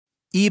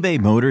eBay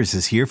Motors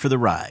is here for the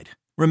ride.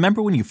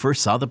 Remember when you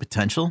first saw the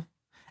potential?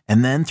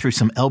 And then through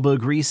some elbow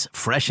grease,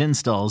 fresh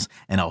installs,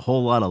 and a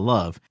whole lot of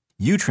love,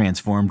 you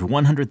transformed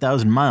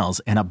 100,000 miles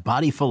and a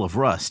body full of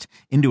rust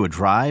into a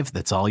drive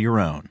that's all your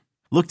own.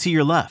 Look to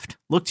your left.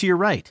 Look to your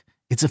right.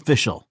 It's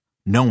official.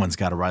 No one's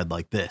got a ride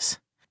like this.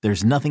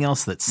 There's nothing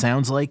else that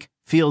sounds like,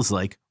 feels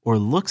like, or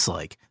looks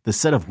like the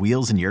set of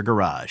wheels in your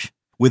garage.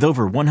 With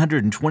over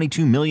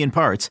 122 million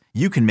parts,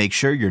 you can make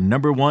sure your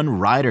number one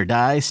ride or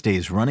die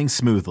stays running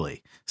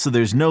smoothly. So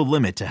there's no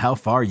limit to how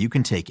far you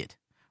can take it.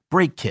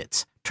 Brake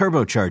kits,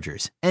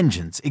 turbochargers,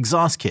 engines,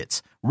 exhaust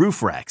kits,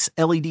 roof racks,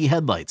 LED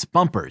headlights,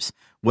 bumpers,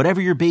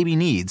 whatever your baby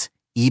needs,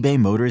 eBay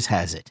Motors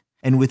has it.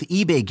 And with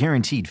eBay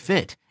Guaranteed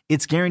Fit,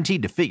 it's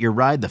guaranteed to fit your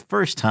ride the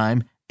first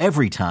time,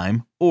 every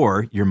time,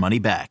 or your money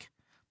back.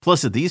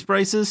 Plus at these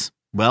prices,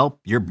 well,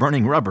 you're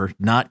burning rubber,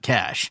 not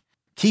cash.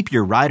 Keep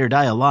your ride or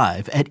die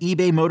alive at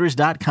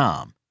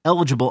ebaymotors.com.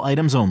 Eligible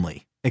items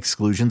only.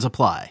 Exclusions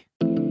apply.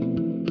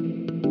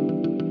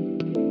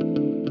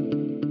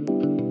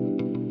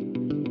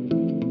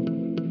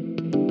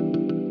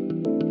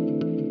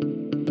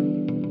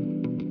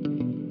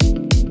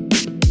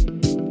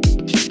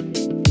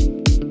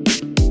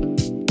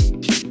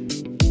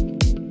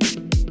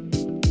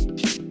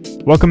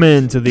 Welcome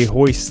into the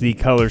Hoist the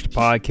Colors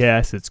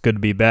podcast. It's good to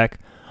be back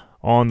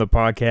on the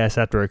podcast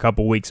after a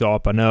couple weeks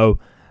off. I know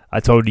I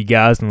told you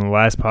guys in the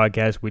last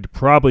podcast we'd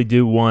probably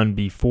do one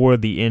before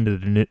the end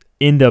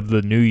of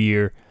the new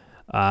year.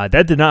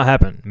 That did not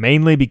happen,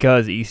 mainly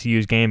because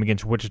ECU's game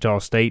against Wichita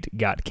State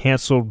got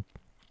canceled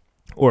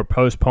or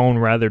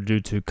postponed rather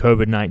due to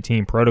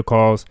COVID-19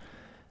 protocols.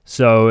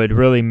 So it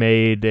really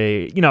made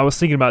I was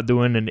thinking about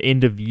doing an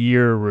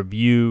end-of-year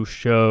review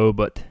show,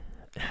 but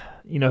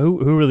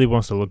who really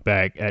wants to look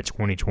back at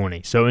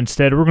 2020? So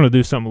instead, we're going to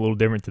do something a little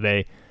different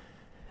today,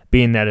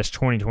 being that it's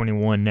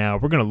 2021 now.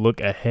 We're going to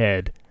look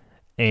ahead,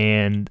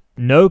 and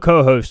no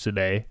co-host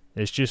today.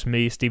 It's just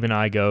me, Stephen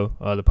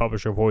Igo, the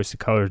publisher of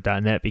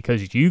HoistTheColors.net,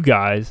 because you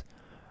guys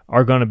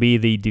are going to be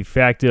the de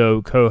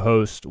facto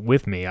co-host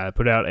with me. I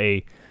put out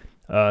a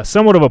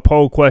somewhat of a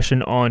poll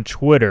question on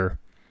Twitter.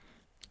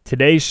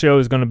 Today's show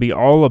is going to be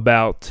all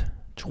about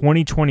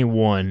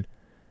 2021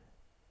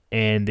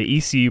 and the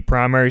ECU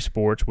primary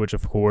sports, which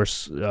of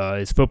course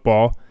is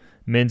football,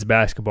 men's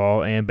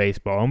basketball, and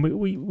baseball. And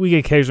we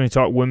occasionally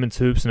talk women's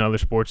hoops and other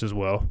sports as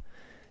well,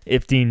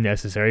 if deemed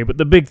necessary. But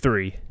the big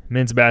three,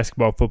 men's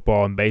basketball,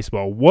 football, and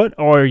baseball, what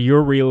are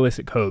your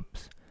realistic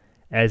hopes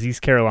as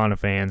East Carolina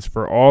fans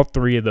for all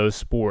three of those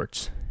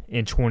sports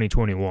in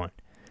 2021?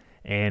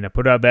 And I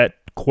put out that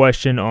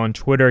question on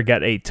Twitter,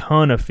 got a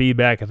ton of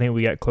feedback. I think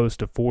we got close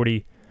to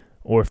 40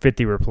 or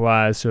 50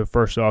 replies. So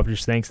first off,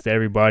 just thanks to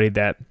everybody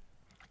that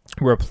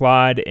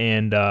replied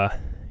and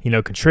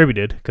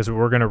contributed, because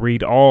we're going to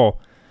read all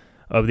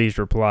of these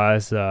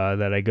replies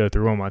that I go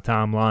through on my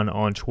timeline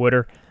on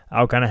Twitter.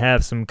 I'll kind of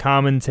have some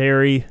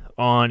commentary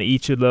on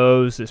each of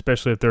those,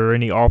 especially if there are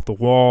any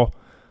off-the-wall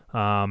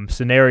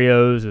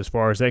scenarios as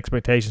far as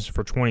expectations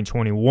for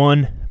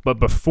 2021. But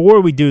before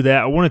we do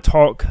that, I want to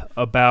talk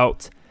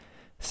about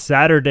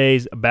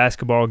Saturday's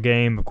basketball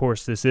game. Of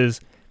course, this is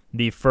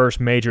the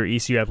first major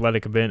ECU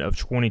athletic event of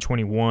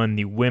 2021.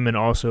 The women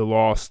also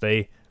lost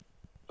a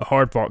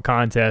hard-fought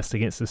contest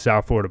against the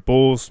South Florida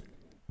Bulls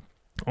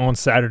on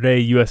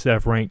Saturday.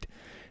 USF ranked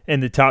in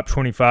the top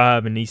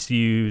 25, and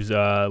ECU's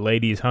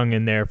ladies hung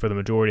in there for the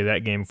majority of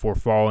that game before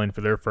falling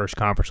for their first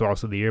conference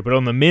loss of the year. But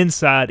on the men's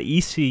side,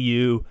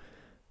 ECU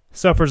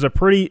suffers a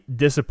pretty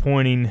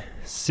disappointing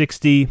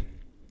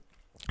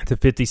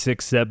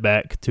 60-56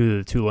 setback to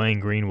the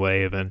Tulane Green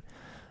Wave. And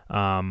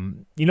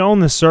on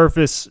the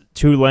surface,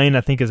 Tulane,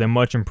 I think, is a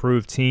much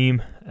improved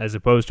team as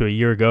opposed to a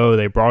year ago.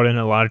 They brought in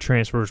a lot of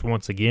transfers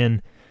once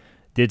again.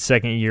 Did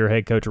second-year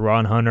head coach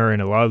Ron Hunter,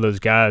 and a lot of those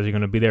guys are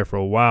going to be there for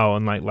a while,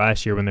 unlike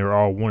last year when they were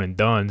all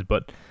one-and-dones.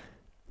 But,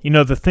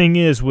 the thing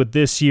is, with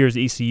this year's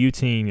ECU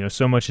team,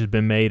 so much has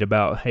been made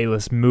about, hey,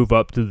 let's move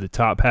up to the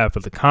top half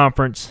of the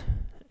conference,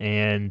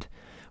 and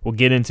we'll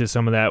get into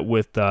some of that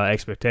with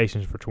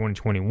expectations for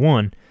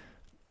 2021.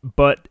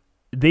 But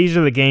these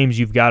are the games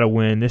you've got to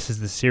win. This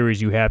is the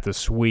series you have to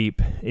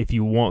sweep if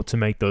you want to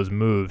make those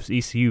moves.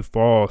 ECU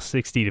falls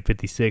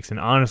 60-56, and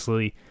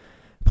honestly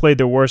played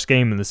their worst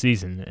game of the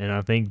season. And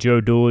I think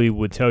Joe Dooley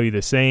would tell you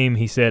the same.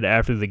 He said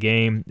after the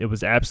game it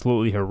was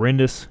absolutely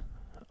horrendous,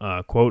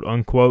 quote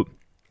unquote,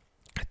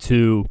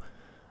 to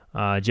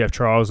Jeff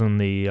Charles on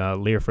the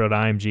Learfield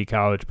IMG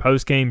College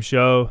postgame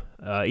show.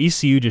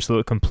 ECU just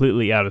looked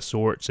completely out of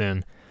sorts,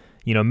 and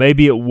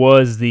maybe it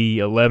was the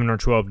 11 or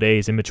 12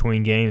 days in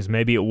between games.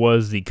 Maybe it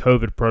was the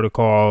COVID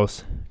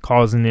protocols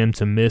causing them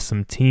to miss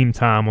some team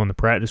time on the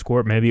practice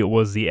court. Maybe it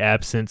was the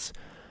absence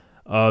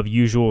of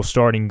usual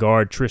starting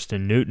guard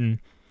Tristan Newton.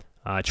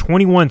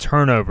 21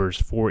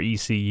 turnovers for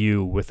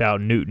ECU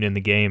without Newton in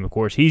the game. Of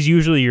course, he's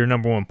usually your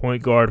number one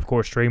point guard. Of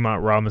course,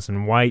 Tremont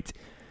Robinson-White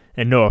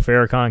and Noah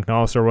Farrakhan can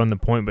also run the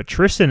point, but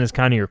Tristan is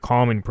kind of your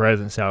calming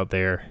presence out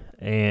there.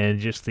 And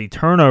just the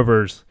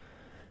turnovers,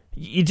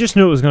 you just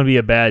knew it was going to be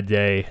a bad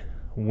day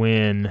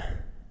when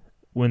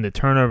when the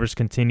turnovers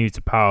continued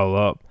to pile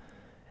up,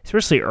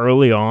 especially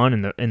early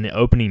on in the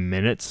opening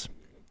minutes,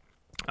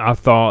 I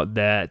thought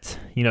that,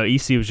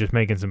 ECU was just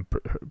making some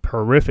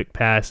horrific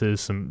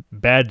passes, some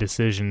bad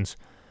decisions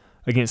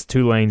against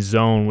Tulane's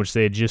zone, which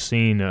they had just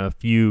seen a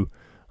few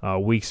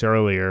weeks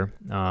earlier.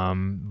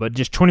 But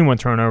just 21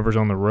 turnovers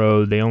on the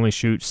road. They only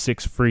shoot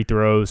 6 free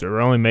throws, or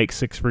only make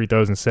 6 free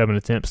throws in 7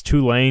 attempts.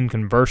 Tulane,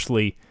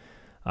 conversely,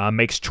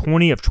 makes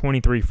 20 of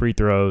 23 free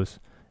throws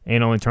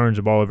and only turns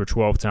the ball over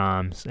 12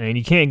 times. And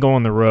you can't go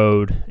on the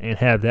road and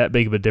have that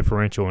big of a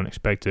differential and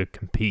expect to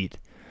compete.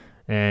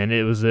 And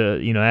it was,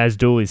 as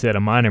Dooley said,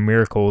 a minor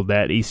miracle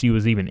that ECU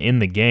was even in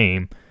the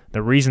game.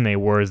 The reason they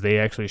were is they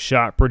actually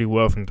shot pretty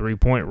well from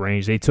three-point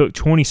range. They took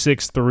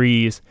 26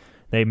 threes.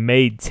 They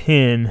made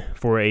 10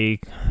 for a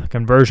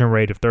conversion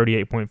rate of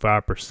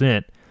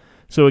 38.5%.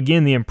 So,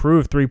 again, the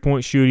improved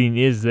three-point shooting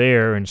is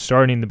there and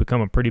starting to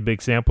become a pretty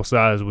big sample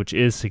size, which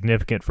is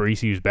significant for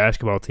ECU's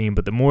basketball team.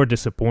 But the more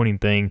disappointing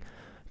thing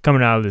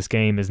coming out of this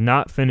game is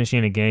not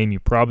finishing a game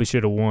you probably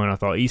should have won. I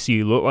thought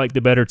ECU looked like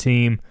the better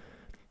team,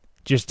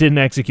 just didn't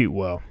execute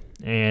well.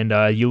 And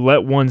you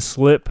let one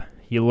slip.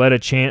 You let a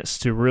chance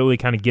to really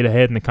kind of get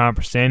ahead in the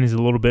conference standings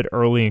a little bit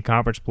early in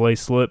conference play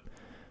slip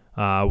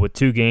with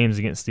 2 games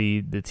against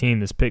the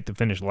team that's picked to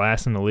finish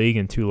last in the league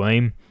in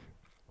Tulane.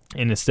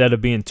 And instead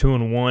of being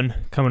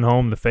 2-1, coming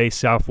home to face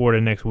South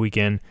Florida next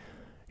weekend,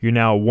 you're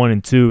now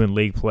 1-2 in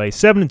league play.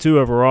 7-2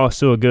 overall,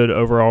 still a good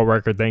overall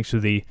record thanks to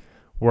the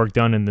work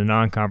done in the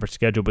non-conference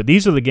schedule. But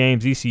these are the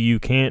games ECU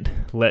can't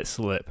let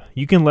slip.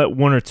 You can let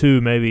 1 or 2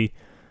 maybe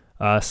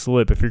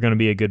slip if you're going to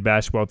be a good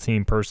basketball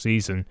team per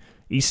season.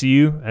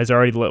 ECU has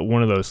already let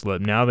one of those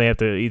slip. Now they have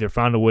to either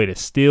find a way to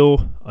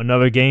steal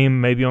another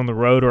game, maybe on the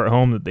road or at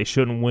home that they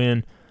shouldn't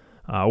win,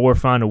 or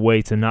find a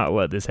way to not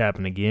let this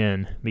happen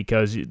again,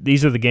 because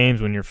these are the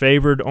games when you're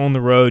favored on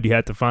the road, you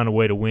have to find a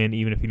way to win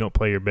even if you don't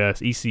play your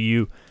best.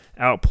 ECU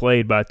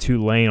outplayed by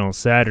Tulane on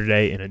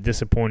Saturday in a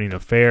disappointing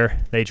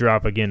affair. They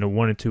drop again to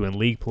 1-2 in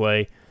league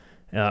play.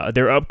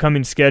 Their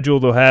upcoming schedule,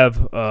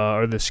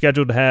 they're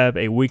scheduled to have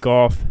a week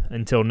off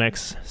until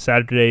next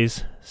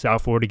Saturday's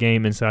South Florida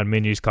game inside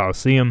Minges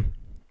Coliseum,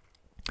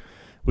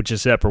 which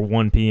is set for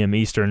 1 p.m.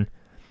 Eastern.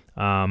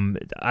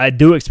 I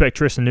do expect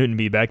Tristan Newton to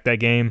be back that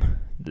game,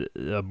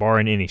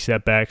 barring any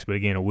setbacks. But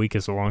again, a week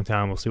is a long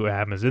time. We'll see what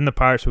happens. Then the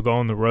Pirates will go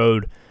on the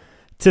road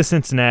to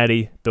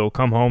Cincinnati. They'll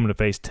come home to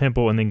face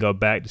Temple and then go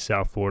back to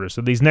South Florida.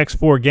 So these next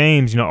 4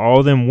 games, all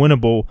of them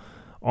winnable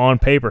on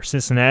paper.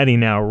 Cincinnati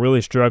now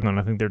really struggling.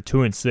 I think they're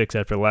 2-6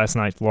 after last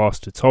night's loss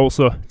to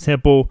Tulsa.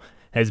 Temple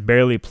has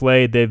barely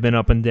played. They've been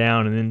up and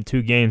down. And then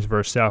 2 games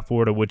versus South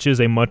Florida, which is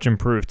a much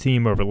improved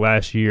team over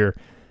last year,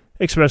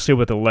 especially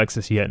with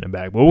Alexis Yetna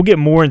back. But we'll get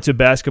more into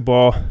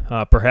basketball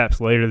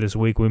perhaps later this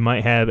week. We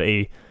might have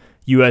a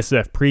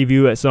USF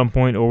preview at some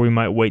point, or we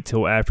might wait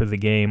till after the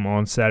game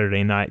on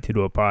Saturday night to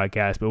do a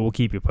podcast, but we'll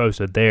keep you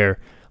posted there.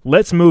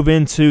 Let's move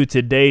into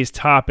today's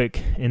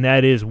topic, and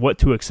that is what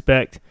to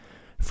expect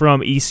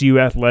from ECU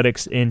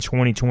athletics in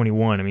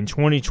 2021.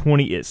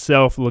 2020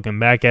 itself, looking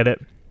back at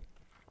it,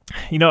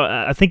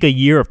 I think a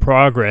year of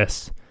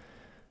progress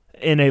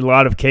in a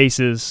lot of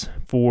cases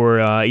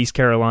for East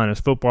Carolina's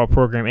football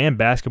program and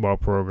basketball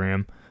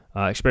program,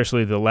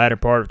 especially the latter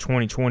part of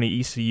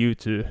 2020, ECU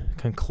to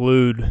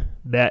conclude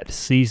that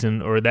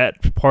season, or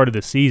that part of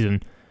the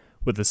season,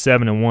 with a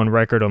 7-1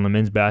 record on the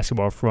men's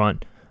basketball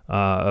front.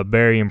 A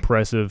very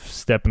impressive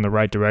step in the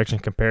right direction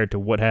compared to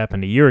what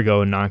happened a year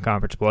ago in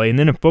non-conference play. And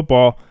then in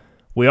football,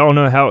 we all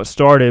know how it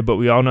started, but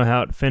we all know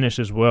how it finished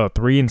as well.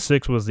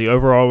 3-6 was the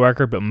overall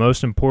record, but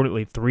most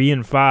importantly,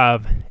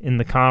 3-5 in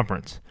the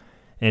conference.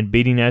 And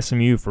beating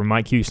SMU for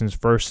Mike Houston's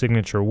first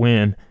signature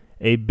win,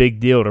 a big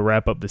deal to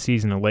wrap up the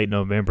season in late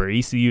November.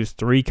 ECU's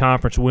 3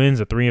 conference wins,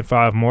 a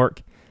 3-5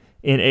 mark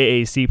in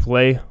AAC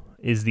play,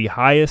 is the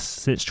highest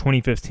since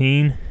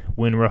 2015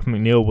 when Ruff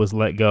McNeil was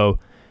let go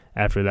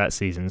after that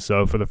season.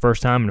 So for the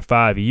first time in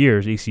 5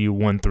 years, ECU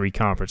won 3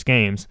 conference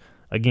games.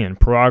 Again,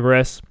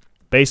 progress.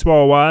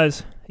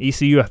 Baseball-wise,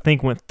 ECU, I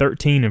think, went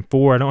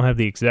 13-4. I don't have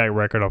the exact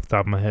record off the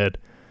top of my head.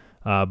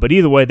 But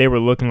either way, they were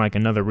looking like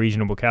another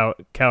reasonable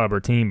caliber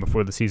team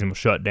before the season was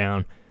shut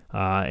down.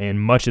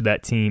 And much of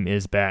that team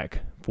is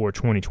back for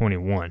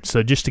 2021.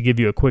 So just to give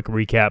you a quick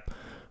recap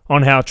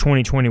on how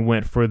 2020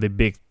 went for the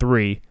Big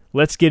Three,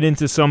 let's get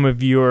into some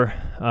of your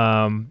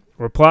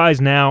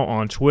replies now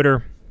on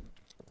Twitter.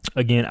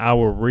 Again, I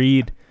will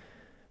read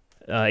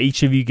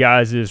each of you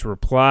guys'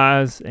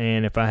 replies,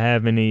 and if I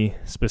have any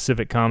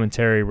specific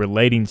commentary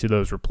relating to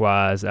those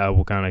replies, I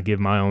will kind of give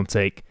my own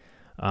take.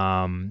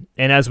 And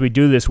as we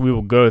do this, we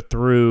will go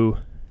through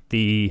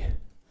the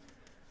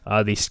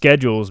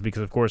schedules,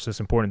 because, of course, it's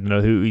important to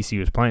know who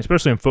ECU is playing,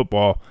 especially in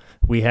football.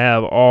 We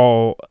have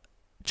all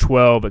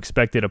 12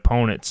 expected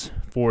opponents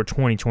for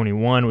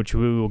 2021, which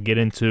we will get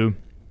into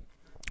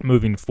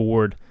moving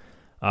forward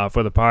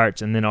for the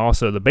Pirates. And then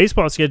also the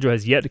baseball schedule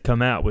has yet to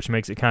come out, which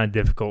makes it kind of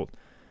difficult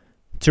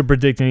to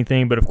predict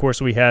anything. But, of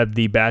course, we have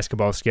the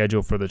basketball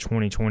schedule for the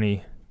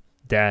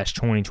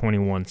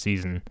 2020-2021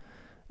 season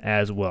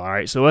as well. All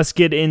right, so let's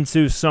get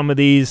into some of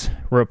these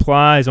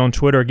replies on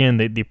Twitter. Again,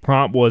 the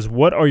prompt was,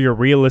 what are your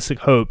realistic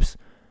hopes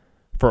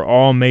for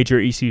all major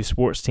ECU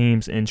sports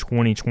teams in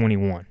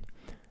 2021?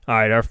 All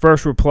right, our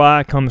first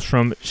reply comes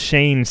from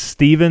Shane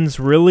Stevens.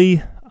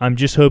 Really, I'm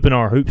just hoping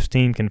our hoops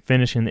team can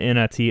finish in the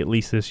NIT at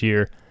least this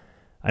year.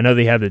 I know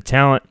they have the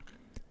talent,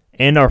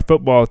 and our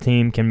football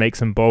team can make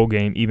some bowl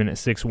game even at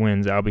 6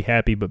 wins. I'll be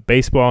happy, but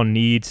baseball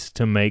needs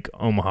to make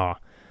Omaha.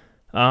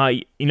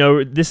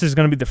 This is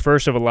going to be the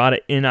first of a lot of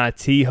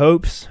NIT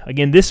hopes.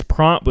 Again, this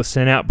prompt was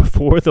sent out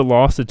before the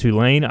loss to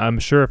Tulane. I'm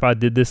sure if I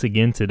did this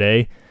again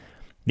today,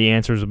 the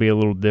answers will be a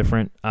little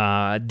different.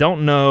 I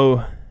don't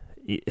know,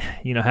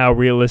 how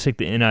realistic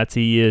the NIT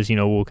is.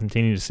 We'll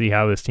continue to see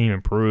how this team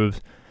improves.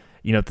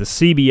 If the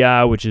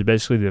CBI, which is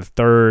basically the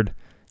third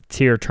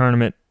tier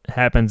tournament,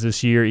 happens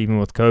this year, even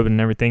with COVID and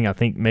everything, I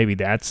think maybe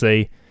that's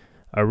a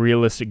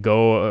realistic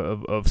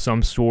goal of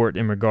some sort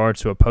in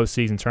regards to a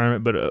postseason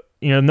tournament. But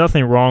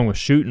nothing wrong with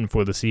shooting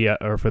for the CI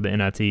or for the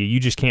NIT. You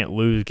just can't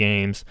lose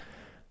games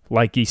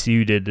like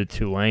ECU did to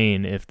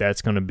Tulane if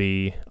that's going to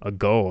be a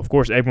goal. Of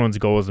course, everyone's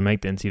goal is to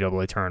make the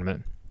NCAA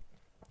tournament,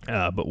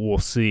 but we'll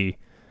see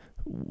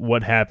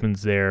what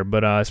happens there.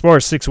 But as far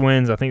as 6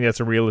 wins, I think that's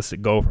a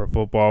realistic goal for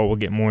football. We'll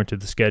get more into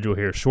the schedule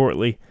here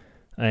shortly.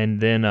 And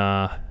then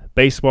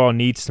baseball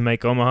needs to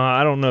make Omaha.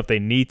 I don't know if they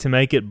need to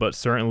make it, but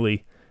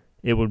certainly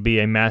it would be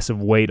a massive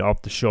weight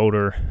off the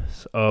shoulders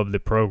of the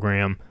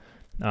program.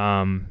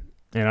 And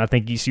I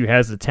think ECU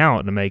has the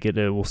talent to make it.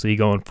 We'll see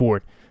going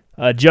forward.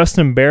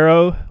 Justin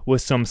Barrow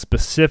with some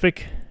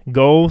specific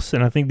goals,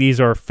 and I think these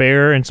are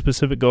fair and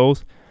specific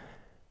goals.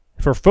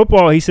 For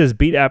football, he says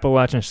beat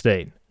Appalachian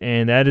State.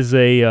 And that is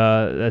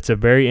that's a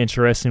very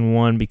interesting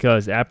one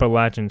because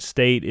Appalachian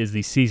State is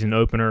the season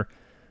opener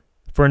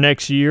for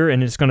next year,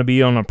 and it's going to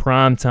be on a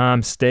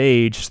primetime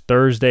stage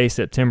Thursday,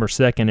 September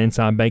 2nd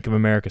inside Bank of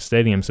America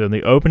Stadium. So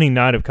the opening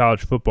night of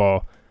college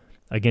football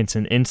against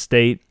an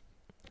in-state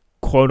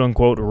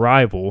quote-unquote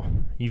rival,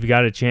 you've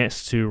got a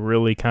chance to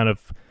really kind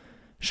of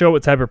show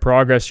what type of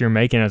progress you're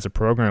making as a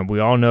program. We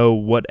all know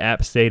what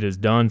App State has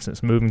done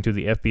since moving to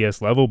the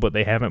FBS level, but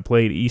they haven't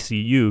played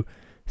ECU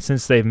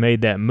since they've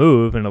made that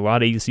move, and a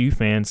lot of ECU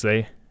fans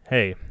say,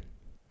 hey,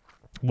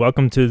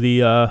 welcome to the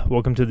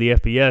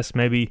FBS.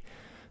 Maybe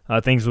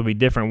things will be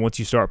different once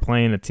you start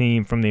playing a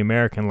team from the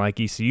American like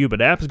ECU.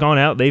 But App's gone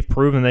out. They've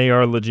proven they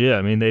are legit.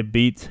 I mean, they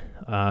beat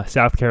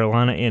South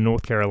Carolina and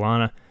North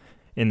Carolina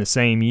in the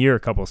same year a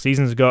couple of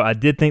seasons ago. I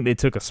did think they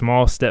took a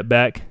small step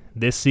back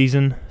this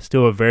season.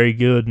 Still a very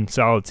good and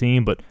solid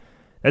team, but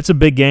that's a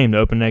big game to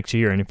open next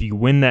year. And if you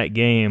win that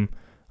game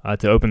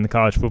to open the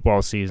college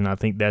football season, I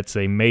think that's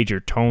a major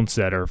tone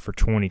setter for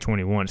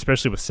 2021,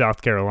 especially with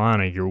South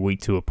Carolina, your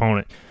Week 2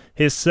 opponent.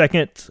 His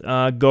second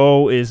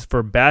goal is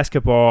for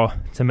basketball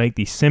to make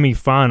the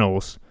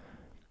semifinals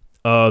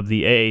of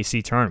the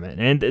AAC tournament,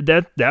 and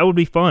that would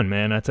be fun,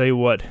 man. I tell you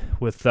what,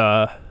 with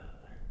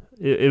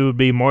it would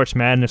be March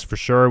Madness for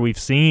sure. We've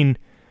seen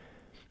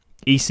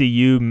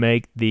ECU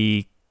make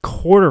the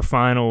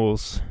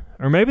quarterfinals,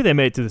 or maybe they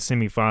made it to the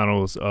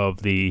semifinals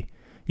of the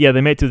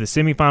they made it to the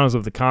semifinals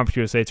of the Conference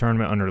USA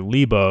tournament under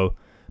Lebo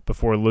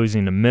before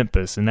losing to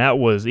Memphis, and that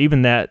was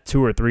even that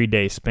 2 or 3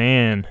 day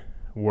span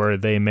where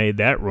they made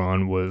that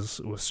run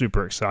was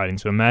super exciting.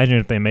 So imagine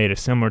if they made a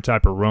similar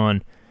type of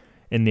run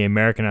in the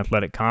American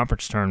Athletic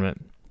Conference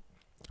tournament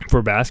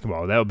for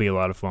basketball. That would be a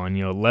lot of fun.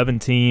 11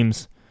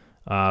 teams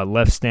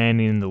left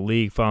standing in the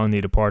league following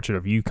the departure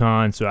of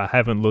UConn. So I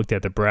haven't looked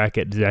at the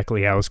bracket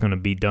exactly how it's going to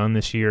be done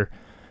this year.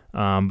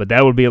 But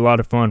that would be a lot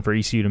of fun for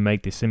ECU to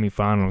make the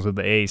semifinals of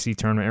the AAC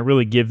tournament and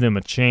really give them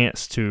a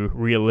chance to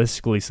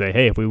realistically say,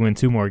 hey, if we win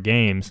 2 more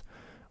games,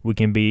 we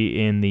can be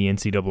in the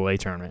NCAA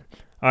tournament.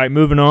 All right,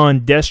 moving on.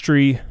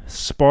 Destry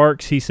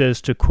Sparks, he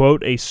says, to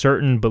quote a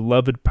certain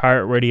beloved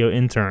Pirate Radio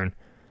intern,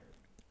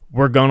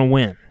 we're going to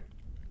win.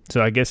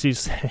 So I guess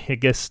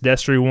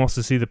Destry wants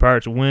to see the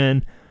Pirates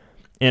win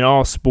in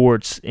all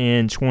sports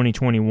in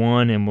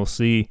 2021, and we'll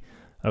see,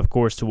 of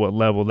course, to what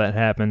level that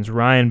happens.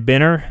 Ryan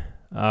Benner,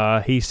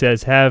 he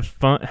says, have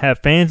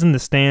fans in the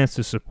stands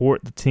to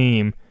support the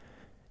team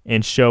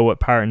and show what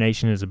Pirate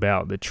Nation is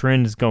about. The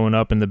trend is going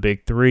up in the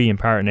Big Three, and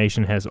Pirate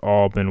Nation has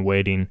all been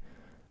waiting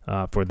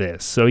for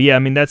this. So, yeah, I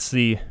mean,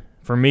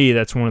 for me,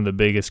 that's one of the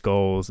biggest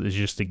goals is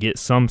just to get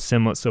some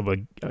semblance of a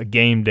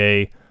game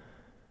day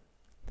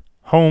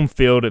home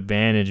field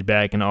advantage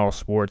back in all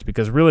sports,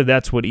 because really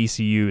that's what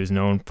ECU is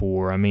known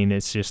for. I mean,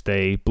 it's just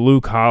a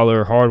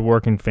blue-collar,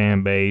 hard-working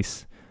fan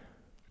base.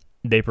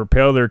 They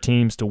propel their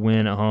teams to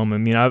win at home. I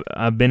mean,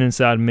 I've been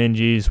inside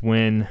Minges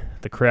when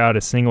the crowd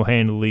has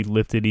single-handedly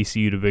lifted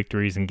ECU to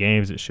victories in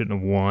games it shouldn't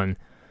have won.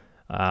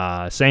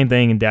 Same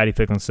thing in Daddy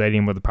Ficklin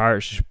Stadium, where the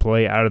Pirates should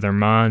play out of their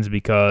minds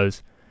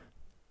because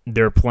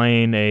they're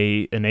playing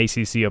an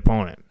ACC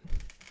opponent,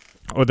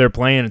 or they're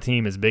playing a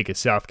team as big as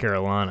South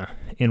Carolina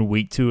in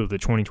Week 2 of the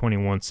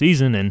 2021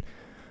 season, and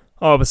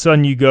all of a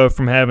sudden you go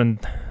from having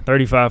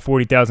 35,000,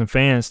 40,000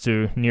 fans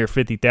to near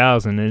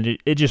 50,000, and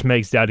it just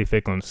makes Daddy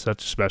Ficklin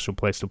such a special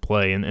place to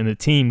play, and the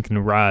team can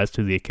rise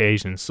to the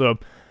occasion. So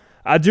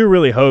I do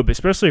really hope,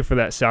 especially for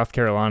that South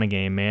Carolina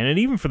game, man, and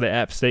even for the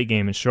App State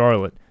game in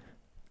Charlotte,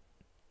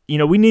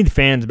 we need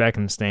fans back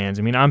in the stands.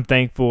 I mean, I'm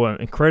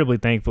incredibly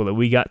thankful that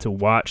we got to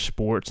watch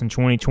sports in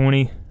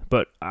 2020,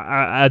 but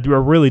I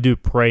really do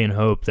pray and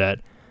hope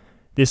that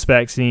this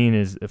vaccine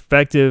is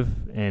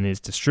effective and is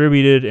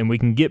distributed, and we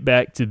can get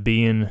back to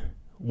being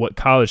what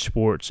college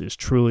sports is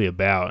truly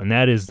about, and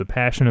that is the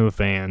passion of the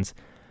fans.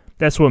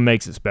 That's what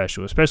makes it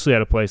special, especially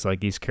at a place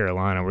like East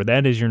Carolina, where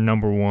that is your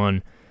number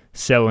one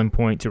selling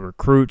point to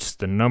recruits.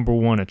 The number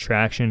one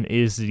attraction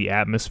is the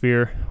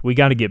atmosphere. We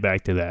got to get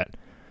back to that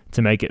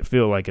to make it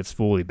feel like it's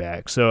fully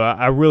back. So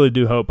I really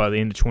do hope by the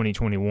end of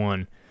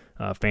 2021,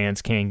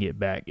 fans can get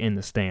back in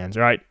the stands.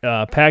 All right,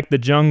 Pack the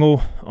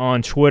Jungle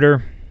on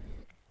Twitter.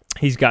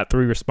 He's got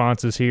 3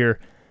 responses here.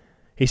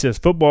 He says,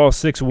 football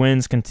 6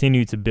 wins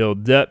continue to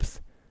build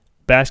depth.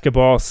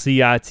 Basketball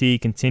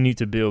CIT continue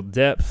to build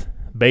depth.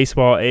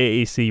 Baseball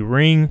AAC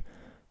ring.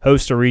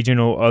 Host a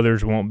regional.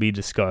 Others won't be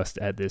discussed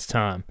at this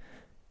time.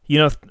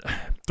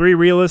 3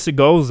 realistic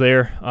goals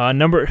there.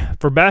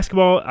 For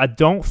basketball, I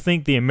don't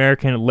think the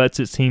American lets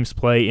its teams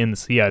play in the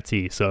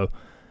CIT. So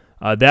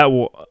that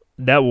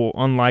will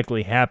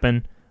unlikely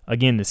happen.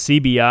 Again, the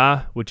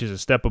CBI, which is a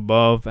step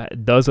above,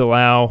 does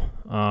allow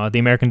the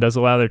American does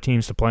allow their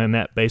teams to play in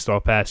that based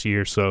off past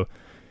years. So,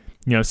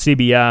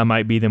 CBI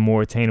might be the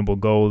more attainable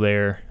goal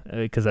there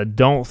because I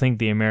don't think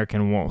the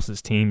American wants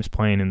his teams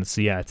playing in the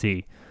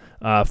CIT.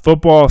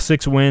 Football,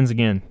 6 wins,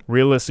 again,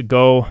 realistic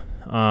goal.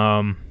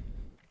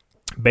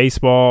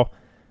 Baseball,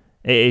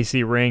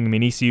 AAC ring. I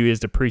mean, ECU is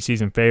the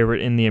preseason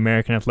favorite in the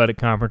American Athletic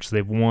Conference.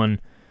 They've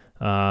won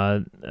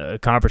a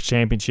conference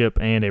championship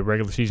and a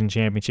regular season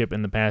championship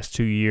in the past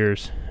 2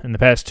 years. In the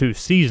past 2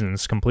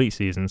 seasons, complete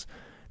seasons.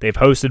 They've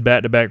hosted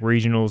back-to-back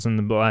regionals in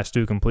the last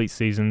 2 complete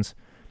seasons.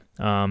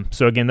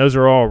 So, again, those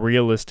are all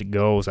realistic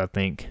goals, I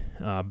think,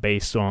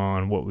 based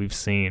on what we've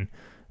seen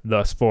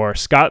thus far.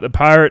 Scott the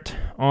Pirate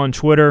on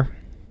Twitter,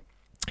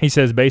 he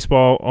says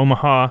baseball,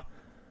 Omaha,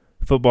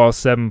 football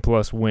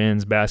 7+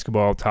 wins,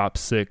 basketball top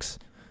 6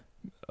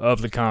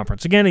 of the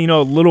conference. Again,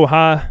 a little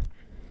high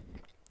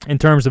in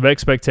terms of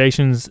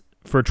expectations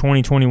for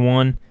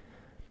 2021.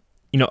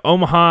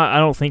 Omaha I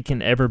don't think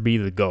can ever be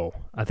the goal.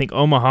 I think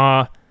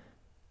Omaha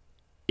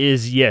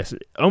is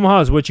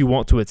what you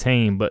want to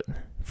attain, but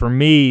for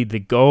me, the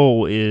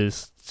goal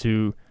is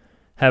to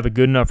have a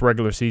good enough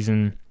regular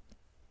season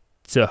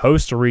to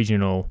host a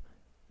regional.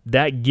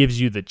 That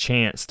gives you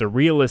the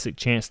realistic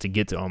chance to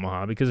get to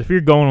Omaha. Because if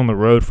you're going on the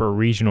road for a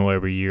regional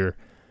every year,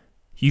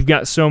 you've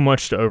got so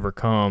much to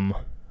overcome.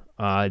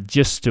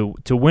 Just to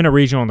win a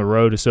regional on the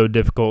road is so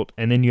difficult,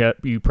 and then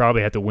you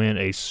probably have to win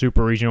a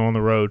super regional on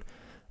the road.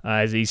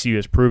 As ECU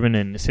has proven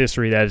in its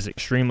history, that is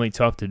extremely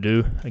tough to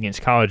do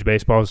against college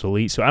baseball's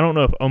elite. So I don't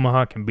know if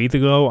Omaha can be the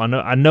goal.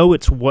 I know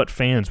it's what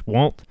fans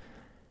want,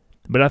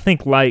 but I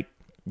think like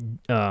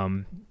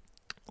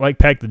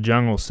Pack the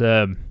Jungle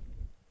said,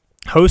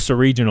 host a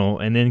regional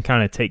and then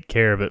kind of take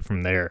care of it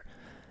from there.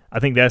 I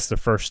think that's the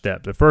first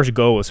step. The first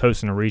goal is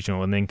hosting a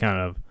regional and then kind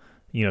of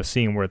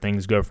seeing where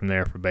things go from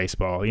there for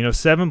baseball.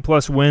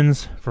 7+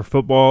 wins for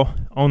football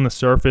on the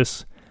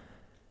surface.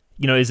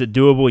 Is it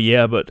doable?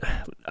 Yeah, but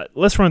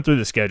let's run through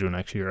the schedule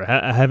next year.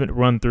 I haven't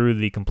run through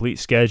the complete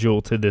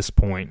schedule to this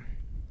point.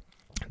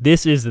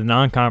 This is the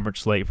non-conference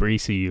slate for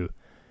ECU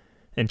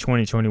in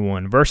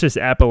 2021 versus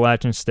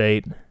Appalachian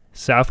State,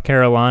 South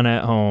Carolina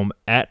at home,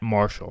 at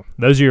Marshall.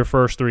 Those are your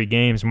first 3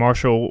 games.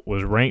 Marshall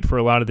was ranked for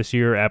a lot of this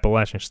year.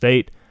 Appalachian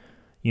State,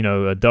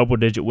 a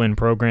double-digit win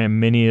program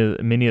many of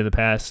the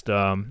past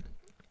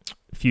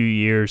few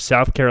years.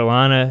 South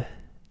Carolina,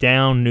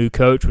 down, new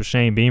coach with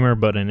Shane Beamer,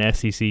 but an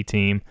SEC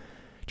team.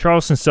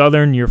 Charleston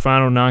Southern, your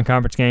final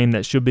non-conference game,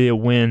 that should be a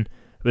win.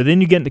 But then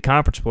you get into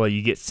conference play.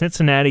 You get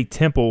Cincinnati,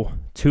 Temple,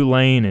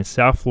 Tulane, and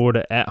South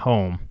Florida at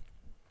home.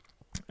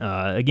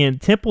 Again,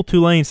 Temple,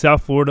 Tulane,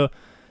 South Florida,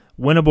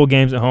 winnable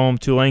games at home.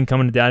 Tulane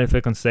coming to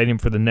Dowdy-Ficklen Stadium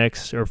for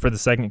the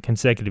second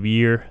consecutive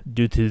year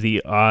due to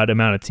the odd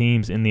amount of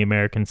teams in the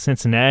American.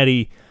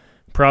 Cincinnati,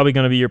 probably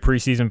going to be your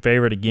preseason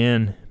favorite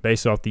again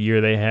based off the year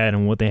they had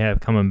and what they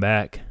have coming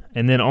back.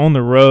 And then on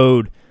the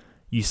road,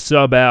 you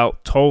sub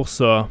out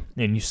Tulsa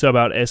and you sub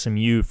out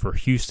SMU for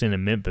Houston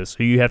and Memphis.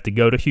 So you have to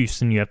go to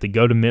Houston, you have to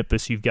go to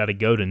Memphis, you've got to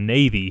go to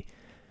Navy,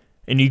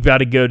 and you've got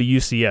to go to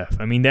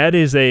UCF. I mean,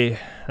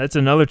 that's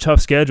another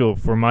tough schedule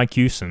for Mike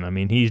Houston. I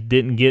mean, he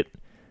didn't get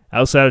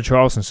outside of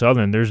Charleston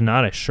Southern. There's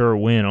not a sure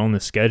win on the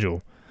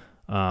schedule.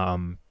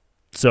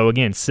 So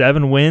again,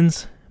 7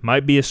 wins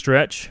might be a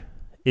stretch.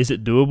 Is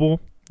it doable?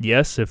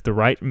 Yes, if the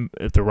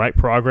right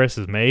progress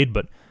is made,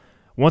 but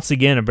once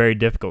again, a very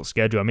difficult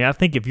schedule. I mean, I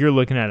think if you're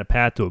looking at a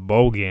path to a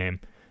bowl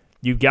game,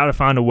 you've got to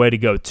find a way to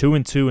go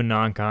 2-2 in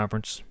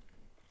non-conference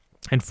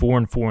and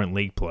 4-4 in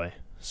league play.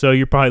 So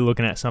you're probably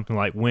looking at something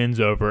like wins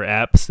over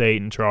App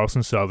State and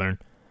Charleston Southern,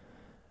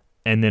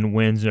 and then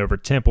wins over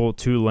Temple,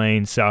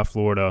 Tulane, South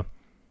Florida,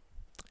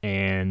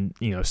 and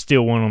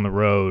still one on the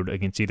road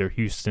against either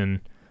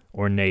Houston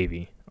or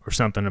Navy or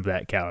something of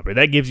that caliber.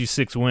 That gives you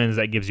 6 wins.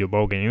 That gives you a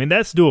bowl game. I mean,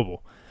 that's doable.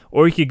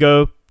 Or you could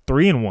go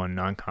 3-1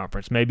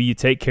 non-conference. Maybe you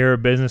take care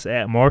of business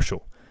at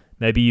Marshall.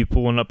 Maybe you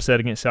pull an upset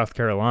against South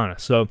Carolina.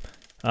 So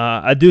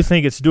I do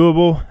think it's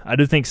doable. I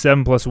do think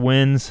 7+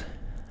 wins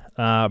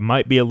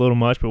might be a little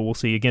much, but we'll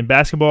see. Again,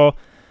 basketball,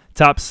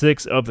 top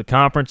 6 of the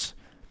conference.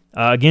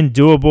 Again,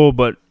 doable,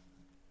 but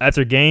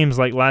after games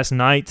like last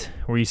night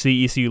where you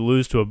see ECU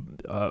lose to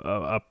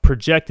a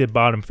projected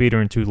bottom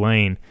feeder in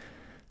Tulane,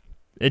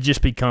 it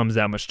just becomes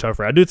that much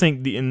tougher. I do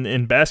think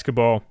in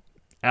basketball,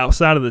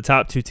 outside of the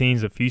top 2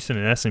 teams of Houston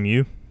and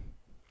SMU,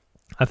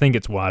 I think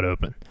it's wide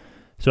open.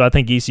 So I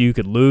think ECU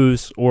could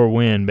lose or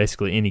win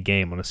basically any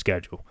game on the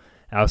schedule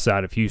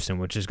outside of Houston,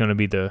 which is going to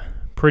be the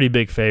pretty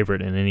big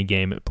favorite in any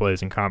game it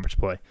plays in conference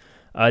play.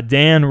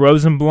 Dan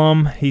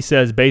Rosenblum, he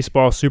says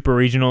baseball, super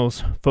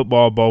regionals,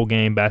 football, bowl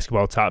game,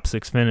 basketball, top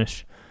 6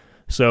 finish.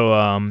 So,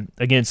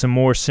 again, some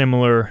more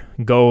similar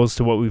goals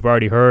to what we've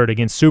already heard.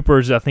 Again,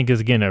 supers, I think, is,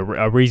 again,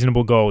 a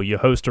reasonable goal. You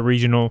host a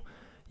regional,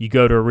 you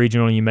go to a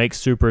regional, you make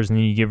supers, and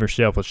then you give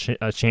yourself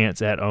a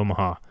chance at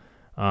Omaha.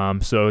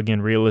 So,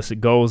 again,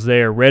 realistic goals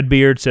there.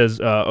 Redbeard says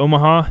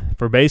Omaha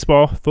for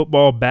baseball,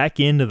 football, back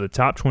into the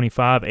top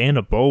 25 and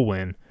a bowl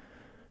win.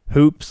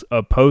 Hoops,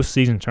 a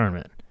postseason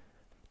tournament.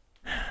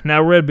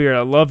 Now, Redbeard,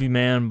 I love you,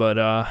 man, but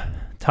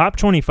top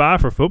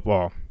 25 for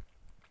football,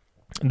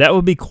 that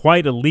would be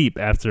quite a leap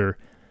after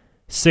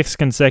 6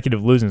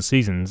 consecutive losing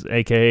seasons,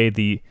 a.k.a.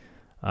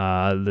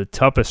 the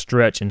toughest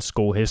stretch in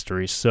school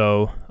history.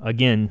 So,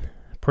 again,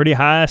 pretty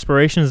high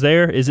aspirations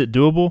there. Is it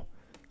doable?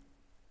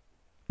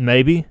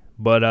 Maybe,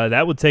 but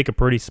that would take a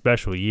pretty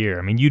special year.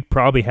 I mean, you'd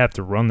probably have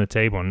to run the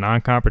table in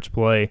non-conference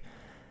play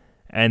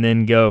and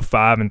then go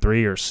 5-3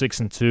 or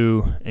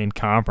 6-2 in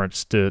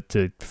conference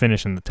to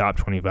finish in the top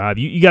 25.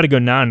 You got to go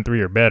 9-3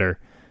 or better.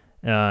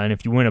 And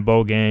if you win a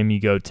bowl game, you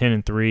go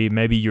 10-3.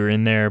 Maybe you're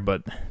in there,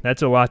 but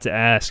that's a lot to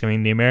ask. I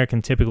mean, the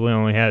American typically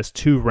only has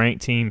 2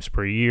 ranked teams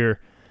per year.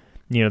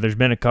 You know, there's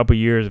been a couple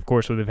years, of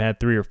course, where they've had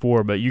 3 or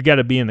 4, but you got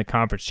to be in the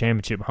conference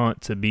championship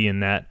hunt to be in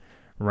that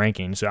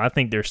ranking. So I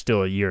think they're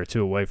still a year or 2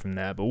 away from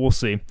that, but we'll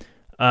see.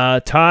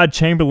 Todd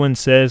Chamberlain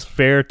says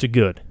fair to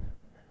good.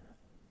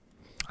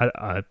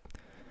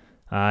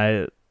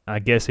 I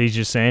guess he's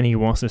just saying he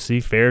wants to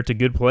see fair to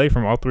good play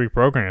from all 3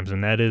 programs,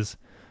 and that's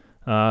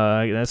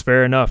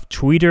fair enough.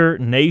 Tweeter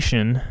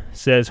Nation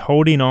says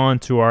holding on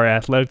to our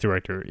athletic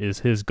director is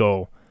his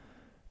goal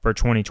for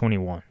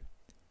 2021.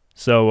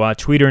 So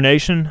Tweeter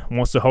Nation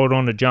wants to hold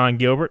on to John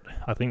Gilbert.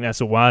 I think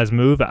that's a wise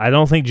move. I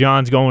don't think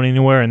John's going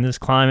anywhere in this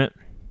climate.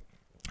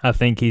 I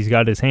think he's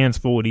got his hands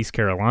full at East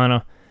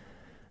Carolina,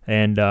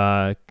 and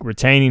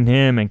retaining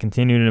him and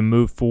continuing to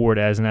move forward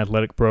as an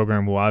athletic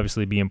program will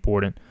obviously be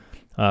important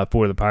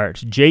for the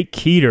Pirates. Jake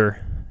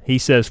Keeter, he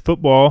says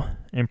football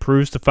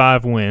improves to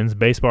 5 wins,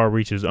 baseball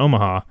reaches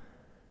Omaha,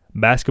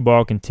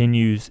 basketball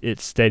continues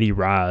its steady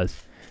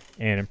rise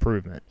and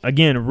improvement.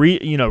 Again,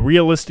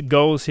 realistic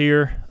goals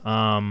here.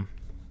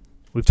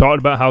 We've talked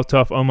about how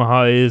tough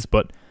Omaha is,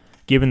 but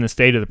given the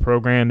state of the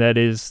program,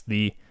 that's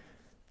the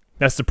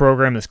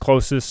program that's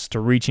closest to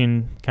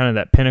reaching kind of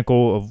that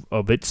pinnacle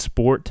of its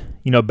sport.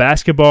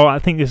 Basketball, I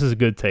think this is a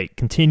good take.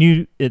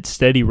 Continue its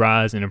steady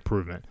rise and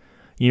improvement.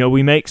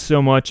 We make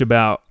so much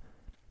about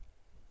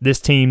this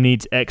team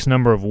needs X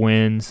number of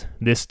wins.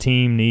 This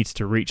team needs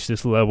to reach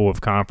this level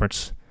of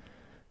conference.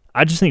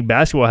 I just think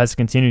basketball has to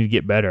continue to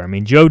get better. I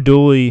mean, Joe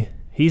Dooley,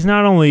 he's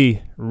not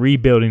only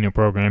rebuilding a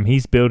program,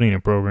 he's building a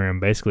program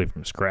basically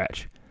from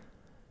scratch.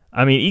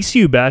 I mean,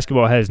 ECU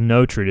basketball has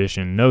no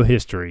tradition, no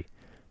history.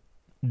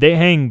 They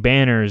hang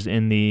banners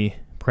in the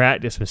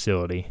practice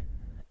facility,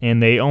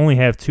 and they only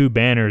have 2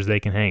 banners they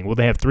can hang. Well,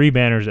 they have 3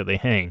 banners that they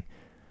hang.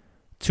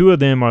 2 of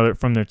them are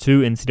from their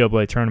 2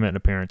 NCAA tournament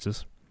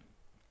appearances.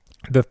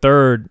 The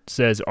third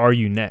says, "Are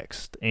you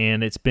next?"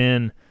 And it's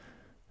been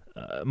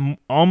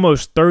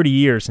almost 30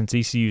 years since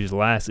ECU's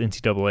last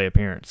NCAA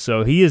appearance.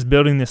 So he is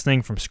building this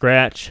thing from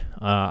scratch.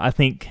 I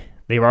think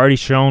they've already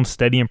shown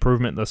steady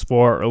improvement thus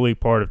far, early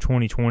part of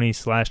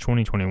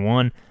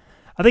 2020/2021.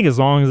 I think as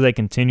long as they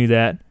continue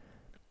that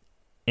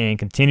and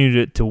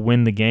continue to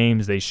win the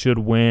games they should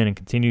win and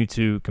continue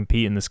to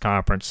compete in this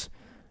conference,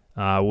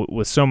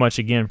 with so much,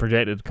 again,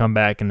 projected to come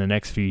back in the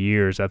next few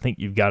years, I think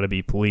you've got to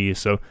be pleased.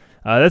 So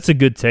that's a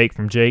good take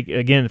from Jake.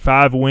 Again,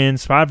 5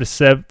 wins, 5 to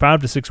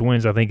 6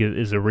 wins, I think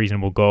is a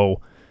reasonable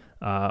goal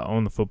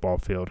on the football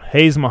field.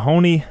 Hayes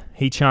Mahoney,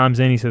 he chimes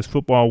in. He says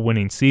football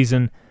winning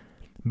season,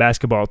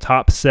 basketball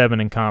top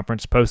 7 in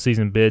conference,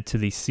 postseason bid to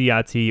the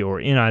CIT or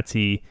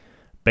NIT,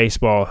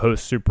 baseball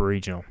host super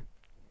regional.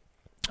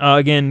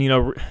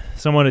 Again,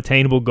 somewhat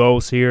attainable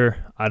goals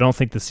here. I don't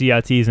think the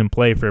CIT is in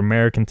play for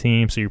American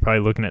teams, so you're probably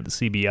looking at the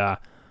CBI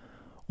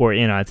or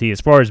NIT. As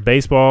far as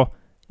baseball,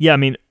 yeah, I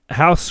mean,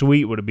 how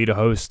sweet would it be to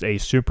host a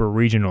super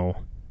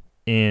regional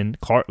in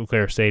Clark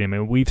LeClaire Stadium? I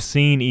mean, we've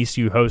seen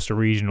ECU host a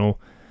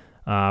regional,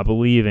 I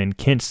believe, in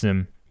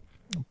Kinston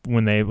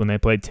when they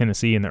played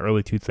Tennessee in the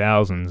early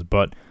 2000s.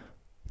 But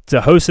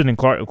to host it in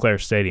Clark LeClaire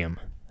Stadium,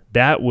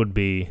 that would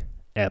be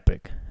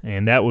epic.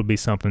 And that would be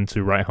something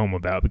to write home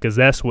about because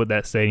that's what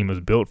that stadium was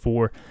built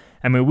for.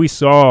 I mean, we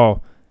saw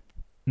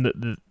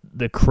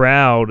the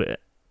crowd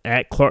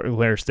at Clark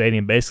LeClair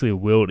Stadium basically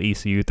willed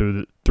ECU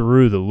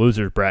through the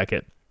losers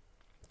bracket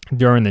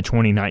during the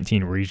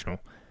 2019 regional.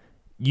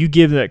 You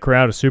give that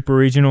crowd a super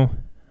regional,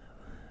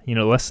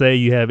 let's say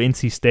you have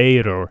NC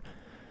State or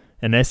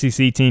an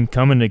SEC team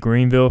coming to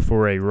Greenville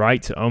for a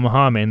right to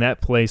Omaha, man,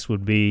 that place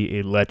would be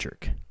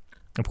electric.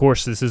 Of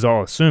course, this is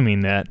all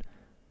assuming that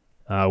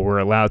we're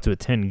allowed to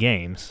attend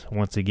games,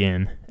 once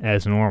again,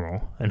 as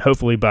normal. And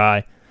hopefully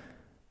by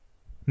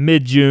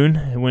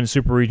mid-June, when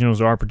Super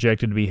Regionals are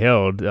projected to be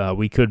held,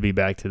 we could be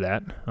back to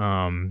that.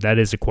 That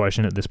is a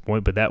question at this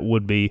point, but that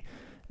would be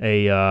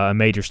a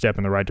major step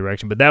in the right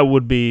direction. But that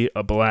would be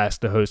a blast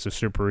to host a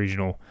Super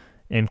Regional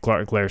in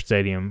Clark LeClair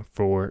Stadium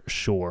for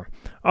sure.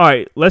 All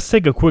right, let's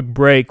take a quick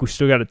break. We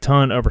still got a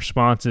ton of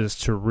responses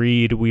to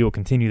read. We will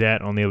continue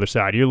that on the other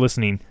side. You're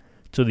listening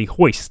to the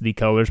Hoist the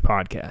Colors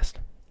podcast.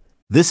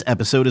 This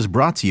episode is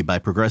brought to you by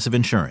Progressive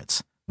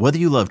Insurance. Whether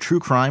you love true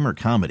crime or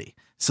comedy,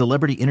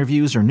 celebrity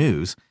interviews or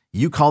news,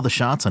 you call the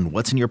shots on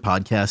what's in your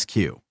podcast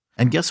queue.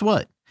 And guess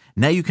what?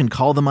 Now you can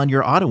call them on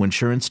your auto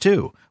insurance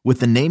too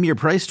with the Name Your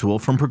Price tool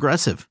from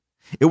Progressive.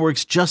 It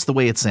works just the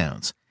way it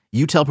sounds.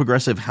 You tell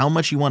Progressive how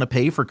much you want to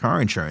pay for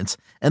car insurance,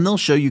 and they'll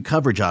show you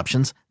coverage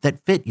options that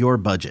fit your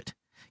budget.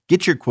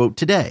 Get your quote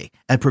today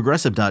at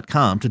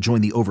Progressive.com to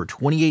join the over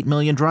 28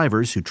 million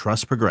drivers who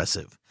trust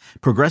Progressive.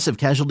 Progressive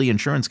Casualty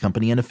Insurance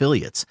Company and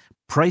Affiliates.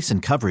 Price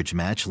and coverage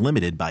match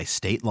limited by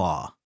state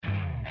law.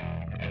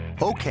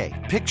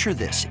 Okay, picture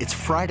this. It's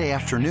Friday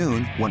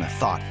afternoon when a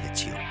thought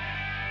hits you.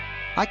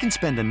 I can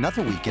spend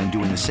another weekend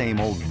doing the same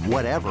old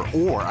whatever,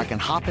 or I can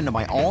hop into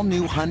my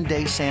all-new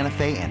Hyundai Santa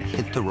Fe and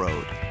hit the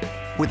road.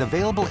 With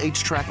available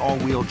H-Track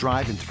all-wheel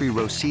drive and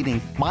 3-row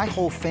seating, my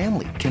whole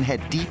family can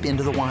head deep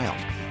into the wild.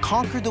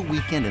 Conquer the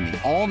weekend in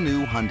the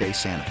all-new Hyundai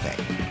Santa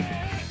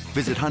Fe.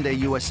 Visit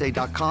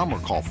HyundaiUSA.com or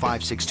call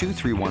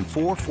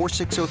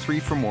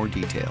 562-314-4603 for more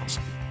details.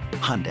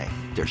 Hyundai,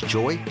 there's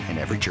joy in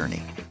every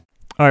journey.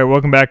 All right,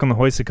 welcome back on the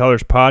Hoist the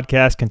Colors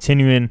podcast,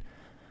 continuing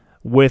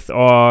with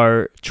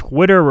our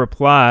Twitter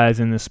replies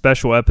in this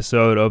special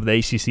episode of the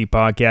HCC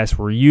podcast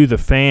where you, the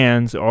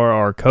fans, are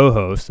our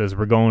co-hosts as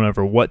we're going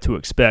over what to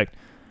expect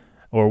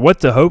or what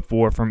to hope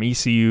for from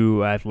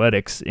ECU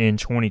athletics in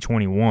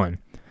 2021.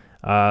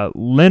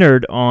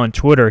 Leonard on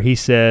Twitter, he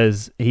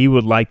says he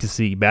would like to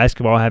see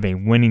basketball have a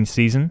winning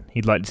season.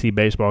 He'd like to see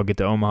baseball get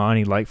to Omaha, and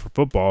he'd like for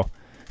football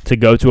to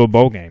go to a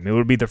bowl game. It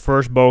would be the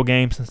first bowl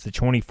game since the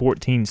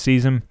 2014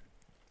 season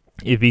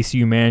if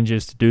ECU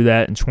manages to do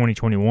that in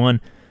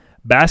 2021.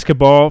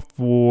 Basketball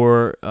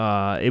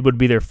it would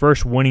be their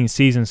first winning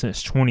season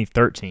since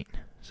 2013.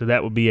 So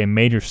that would be a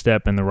major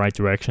step in the right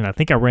direction. I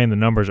think I ran the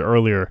numbers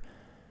earlier.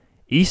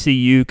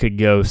 ECU could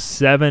go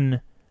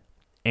 7-13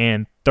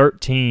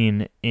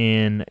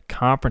 in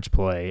conference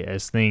play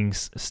as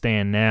things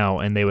stand now,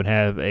 and they would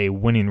have a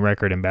winning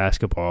record in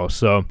basketball.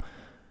 So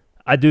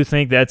I do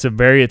think that's a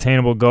very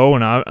attainable goal,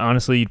 and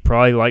honestly, you'd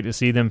probably like to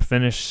see them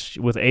finish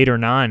with 8 or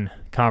 9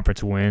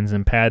 conference wins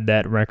and pad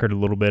that record a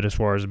little bit as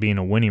far as being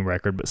a winning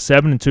record. But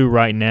 7-2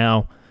 right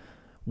now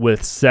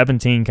with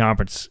 17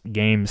 conference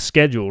games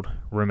scheduled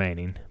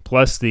remaining,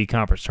 plus the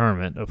conference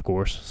tournament, of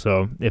course,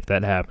 so if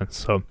that happens.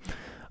 So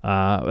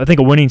I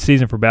think a winning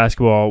season for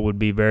basketball would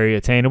be very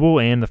attainable,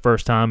 and the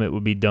first time it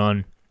would be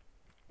done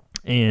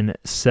in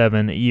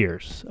 7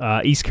 years.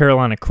 East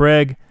Carolina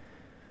Craig,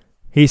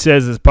 he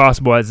says, as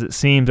possible as it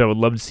seems, I would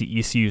love to see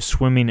ECU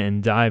swimming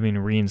and diving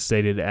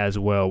reinstated as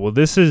well. Well,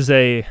 this is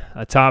a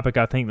topic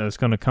I think that's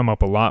going to come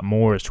up a lot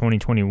more as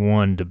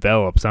 2021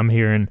 develops. I'm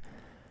hearing,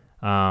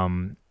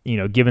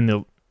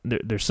 given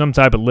there's some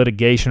type of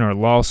litigation or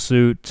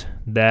lawsuit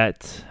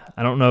that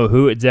I don't know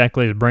who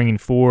exactly is bringing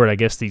forward. I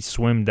guess the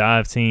swim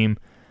dive team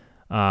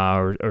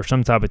or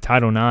some type of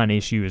Title IX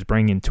issue is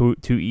bringing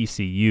to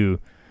ECU.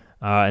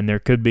 And there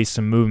could be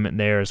some movement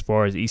there as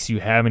far as ECU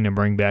having to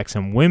bring back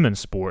some women's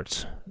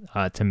sports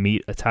to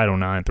meet a Title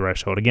IX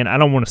threshold. Again, I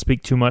don't want to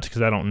speak too much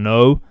because I don't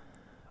know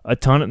a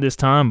ton at this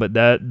time, but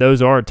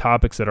those are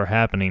topics that are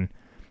happening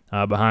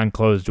behind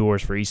closed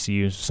doors for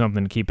ECU. So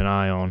something to keep an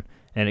eye on,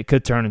 and it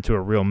could turn into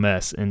a real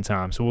mess in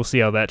time. So we'll see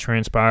how that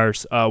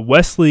transpires.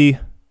 Wesley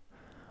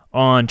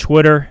on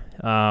Twitter,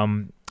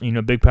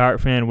 big Pirate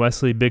fan.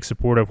 Wesley, big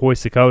supporter of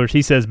Hoist the Colors.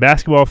 He says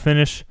basketball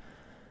finish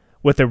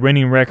with a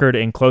winning record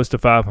and close to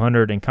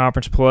 500 in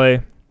conference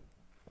play.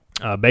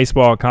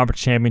 Baseball, conference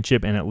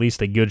championship, and at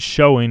least a good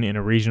showing in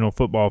a regional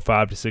football,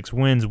 5 to 6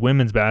 wins.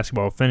 Women's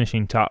basketball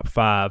finishing top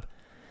 5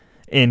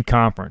 in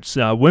conference.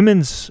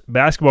 Women's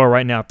basketball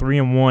right now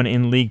 3-1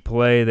 in league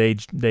play.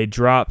 They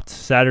dropped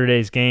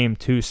Saturday's game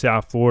to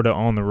South Florida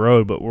on the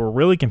road, but were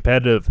really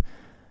competitive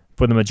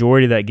for the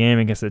majority of that game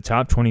against the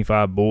top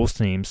 25 Bulls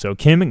team. So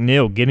Kim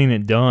McNeil getting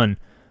it done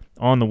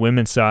on the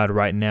women's side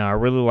right now. I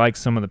really like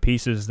some of the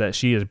pieces that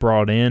she has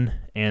brought in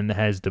and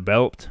has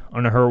developed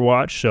under her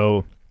watch.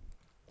 So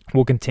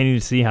we'll continue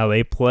to see how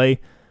they play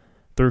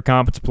through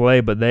conference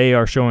play, but they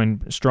are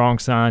showing strong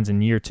signs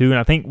in year 2. And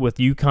I think with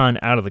UConn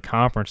out of the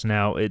conference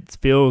now, it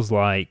feels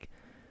like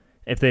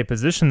if they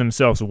position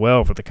themselves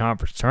well for the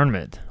conference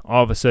tournament,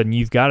 all of a sudden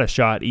you've got a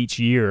shot each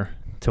year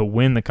to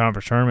win the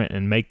conference tournament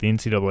and make the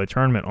NCAA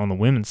tournament on the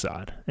women's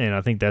side. And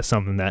I think that's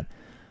something that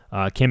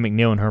Kim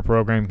McNeil and her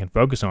program can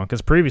focus on,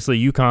 because previously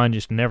UConn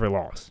just never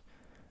lost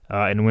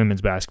in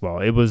women's basketball.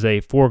 It was a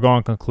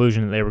foregone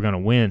conclusion that they were going to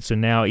win, so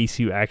now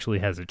ECU actually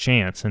has a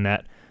chance. And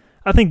that,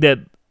 I think that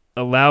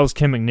allows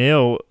Kim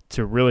McNeil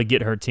to really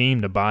get her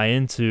team to buy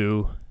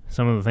into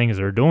some of the things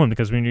they're doing,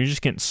 because when you're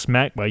just getting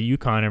smacked by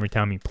UConn every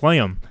time you play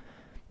them,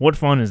 what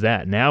fun is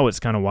that? Now it's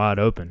kind of wide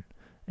open,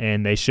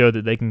 and they showed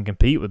that they can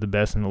compete with the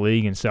best in the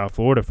league in South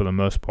Florida for the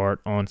most part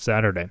on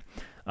Saturday.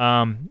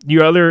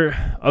 Your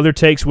other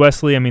takes,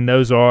 Wesley, I mean,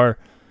 those are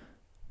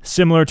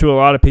similar to a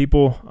lot of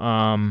people.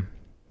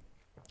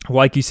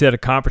 Like you said, a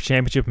conference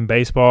championship in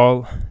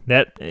baseball,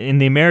 that in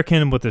the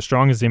American, with as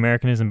strong as the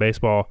American is in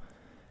baseball,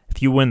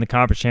 if you win the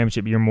conference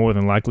championship, you're more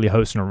than likely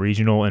hosting a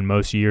regional in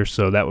most years,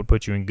 so that would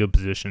put you in good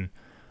position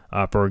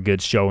for a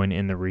good showing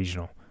in the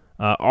regional.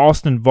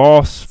 Austin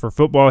Voss, for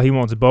football, he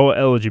wants bowl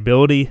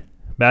eligibility.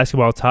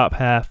 Basketball, top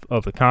half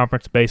of the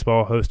conference.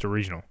 Baseball, host a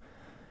regional.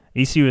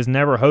 ECU has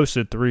never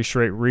hosted 3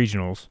 straight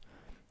regionals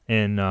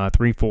in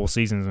 3 full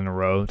seasons in a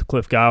row.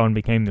 Cliff Godwin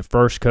became the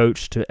first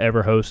coach to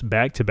ever host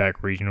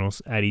back-to-back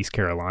regionals at East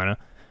Carolina.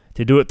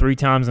 To do it 3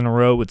 times in a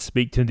row would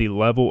speak to the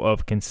level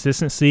of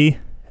consistency,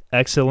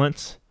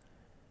 excellence,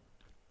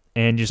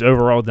 and just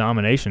overall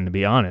domination, to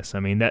be honest.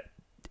 I mean, that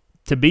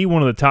to be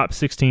one of the top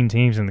 16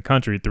 teams in the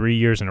country 3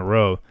 years in a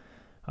row,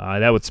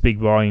 that would speak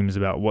volumes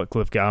about what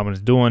Cliff Godwin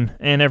is doing,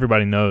 and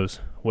everybody knows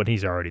what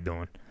he's already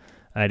doing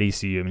at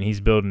ECU. I mean, he's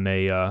building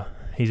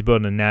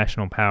a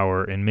national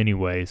power in many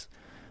ways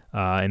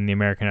in the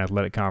American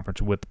Athletic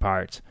Conference with the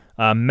Pirates.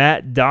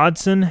 Matt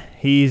Dodson,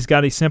 he's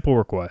got a simple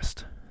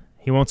request.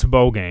 He wants a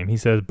bowl game. He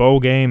says bowl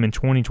game in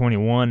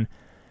 2021,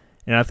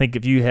 and I think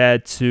if you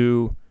had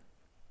to,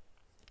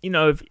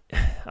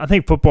 I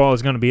think football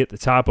is going to be at the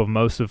top of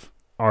most of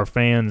our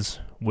fans'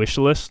 wish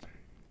list,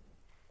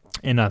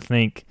 and I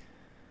think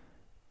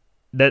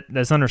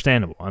that's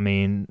understandable. I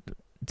mean,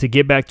 to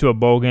get back to a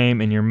bowl game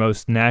in your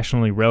most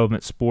nationally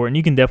relevant sport, and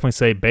you can definitely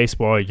say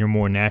baseball, you're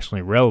more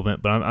nationally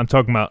relevant, but I'm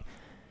talking about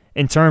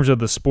in terms of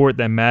the sport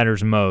that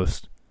matters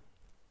most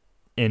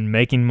in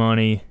making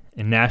money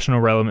and national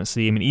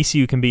relevancy. I mean,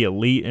 ECU can be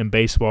elite in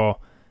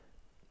baseball,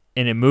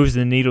 and it moves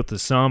the needle to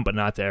some, but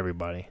not to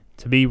everybody.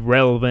 To be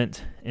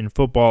relevant in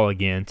football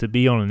again, to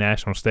be on a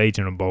national stage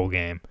in a bowl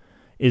game,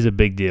 is a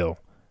big deal.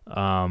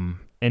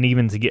 And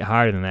even to get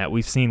higher than that,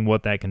 we've seen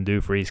what that can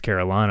do for East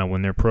Carolina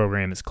when their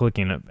program is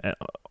clicking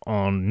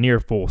on near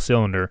full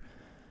cylinder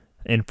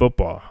in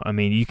football. I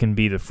mean, you can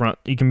be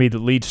the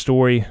lead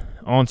story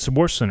on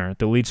SportsCenter,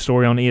 the lead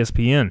story on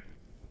ESPN,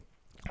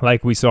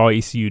 like we saw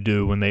ECU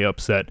do when they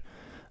upset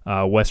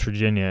West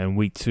Virginia in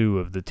Week 2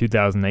 of the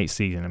 2008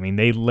 season. I mean,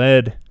 they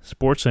led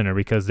SportsCenter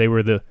because they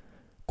were the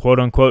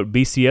quote-unquote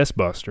BCS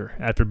buster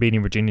after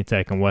beating Virginia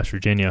Tech and West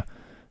Virginia,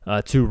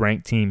 2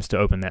 ranked teams to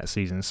open that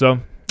season. So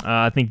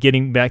I think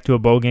getting back to a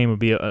bowl game would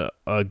be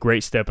a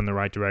great step in the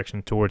right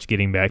direction towards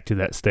getting back to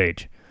that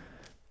stage.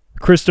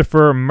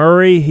 Christopher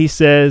Murray, he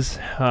says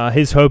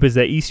his hope is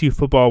that ECU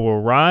football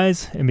will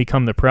rise and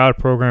become the proud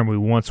program we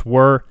once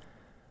were.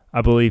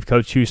 I believe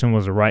Coach Houston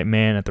was the right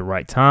man at the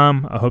right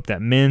time. I hope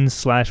that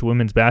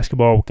men's/women's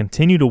basketball will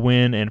continue to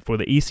win and for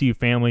the ECU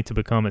family to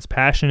become as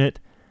passionate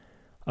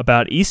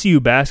about ECU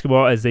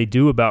basketball as they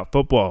do about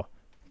football.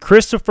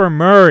 Christopher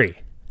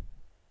Murray,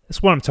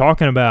 that's what I'm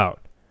talking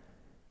about.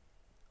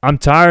 I'm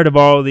tired of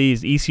all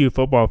these ECU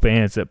football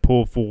fans that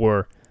pull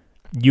for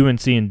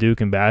UNC and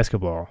Duke in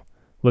basketball.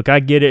 Look, I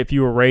get it if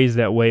you were raised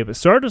that way, but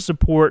start to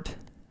support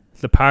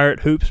the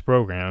Pirate Hoops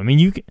program. I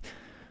mean,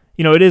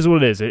 it is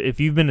what it is. If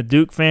you've been a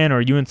Duke fan or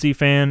a UNC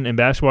fan in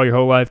basketball your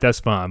whole life, that's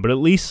fine. But at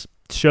least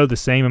show the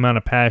same amount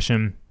of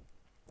passion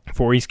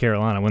for East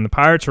Carolina. When the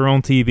Pirates are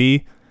on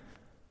TV,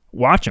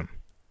 watch them.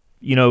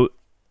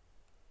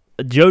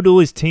 Joe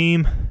Dooley's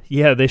team,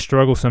 yeah, they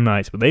struggle some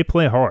nights, but they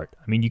play hard.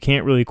 I mean, you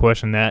can't really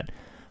question that.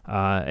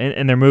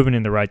 And they're moving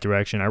in the right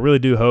direction. I really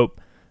do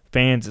hope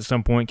fans at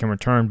some point can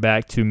return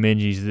back to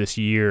Minji's this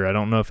year. I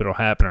don't know if it'll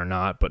happen or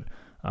not, but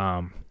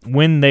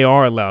when they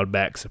are allowed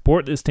back,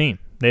 support this team.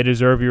 They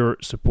deserve your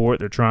support.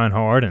 They're trying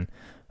hard, and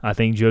I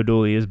think Joe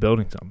Dooley is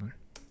building something.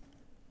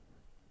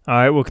 All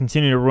right, we'll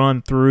continue to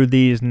run through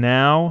these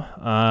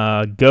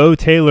now. Go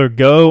Taylor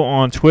Go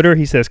on Twitter.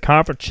 He says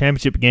conference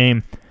championship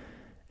game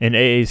in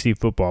AAC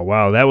football.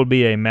 Wow, that would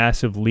be a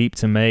massive leap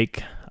to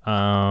make.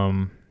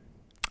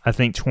 I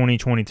think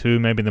 2022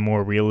 maybe the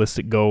more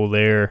realistic goal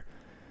there.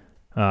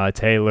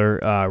 Taylor.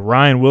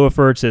 Ryan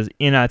Williford says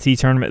NIT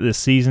tournament this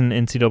season,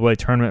 NCAA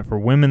tournament for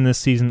women this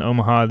season,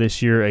 Omaha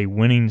this year, a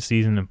winning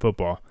season in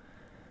football.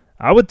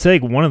 I would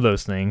take one of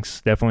those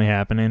things definitely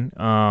happening.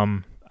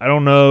 I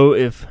don't know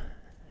if,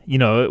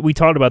 we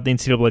talked about the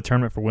NCAA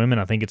tournament for women.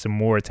 I think it's a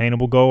more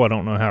attainable goal. I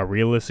don't know how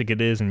realistic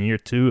it is in year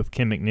 2 of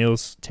Kim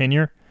McNeil's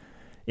tenure.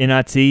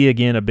 NIT,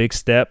 again, a big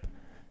step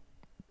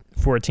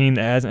for a team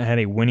that hasn't had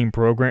a winning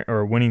program or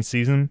a winning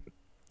season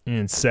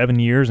in 7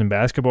 years in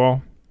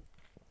basketball.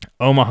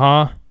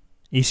 Omaha,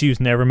 ECU's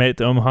never made it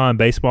to Omaha in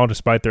baseball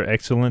despite their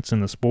excellence in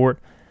the sport.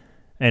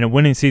 And a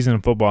winning season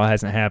in football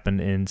hasn't happened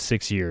in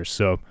 6 years.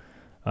 So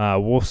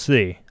we'll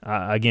see.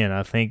 Again,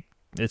 I think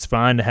it's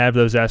fine to have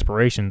those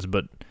aspirations,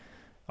 but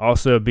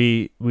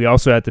we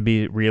also have to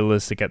be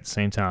realistic at the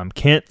same time.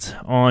 Kent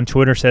on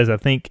Twitter says, I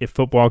think if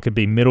football could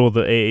be middle of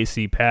the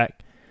AAC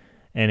pack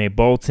and a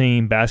bowl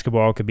team,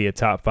 basketball could be a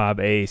top 5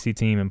 AAC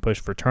team and push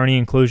fraternity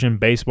inclusion.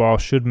 Baseball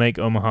should make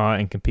Omaha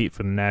and compete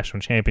for the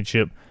national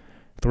championship.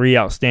 3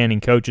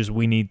 outstanding coaches.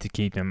 We need to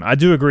keep them. I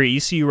do agree.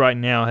 ECU right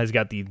now has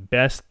got the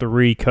best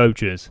 3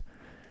 coaches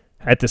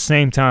at the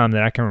same time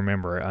that I can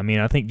remember. I mean,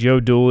 I think Joe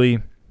Dooley,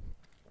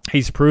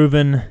 he's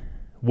proven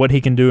what he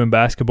can do in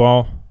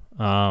basketball.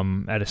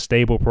 At a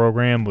stable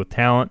program with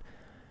talent.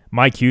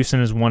 Mike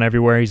Houston has won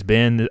everywhere he's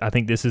been. I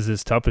think this is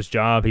his toughest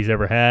job he's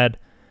ever had.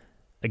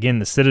 Again,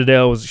 the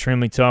Citadel was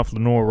extremely tough.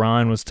 Lenore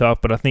Ryan was tough,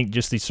 but I think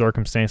just the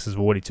circumstances of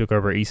what he took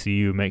over at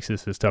ECU makes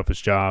this his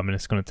toughest job, and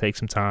it's going to take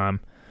some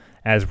time,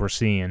 as we're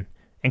seeing.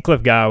 And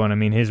Cliff Godwin, I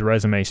mean, his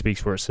resume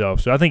speaks for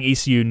itself. So I think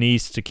ECU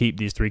needs to keep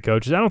these 3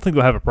 coaches. I don't think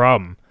they'll have a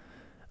problem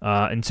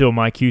until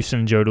Mike Houston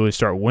and Joe Dooley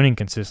start winning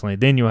consistently.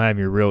 Then you'll have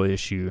your real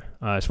issue.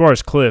 As far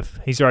as Cliff,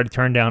 he's already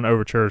turned down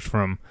overtures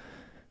from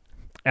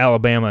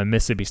Alabama and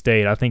Mississippi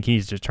State. I think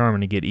he's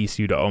determined to get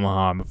ECU to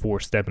Omaha before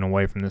stepping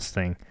away from this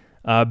thing.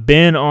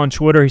 Ben on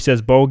Twitter, he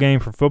says, bowl game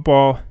for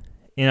football,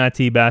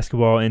 NIT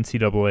basketball,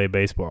 NCAA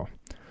baseball.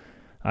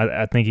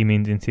 I think he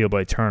means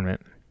NCAA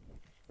tournament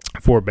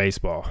for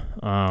baseball.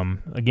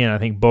 Again, I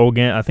think bowl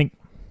game, I think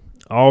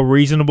all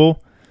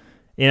reasonable.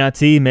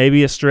 NIT,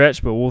 maybe a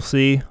stretch, but we'll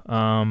see.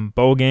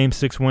 Bowl game,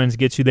 6 wins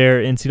gets you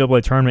there.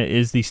 NCAA tournament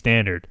is the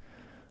standard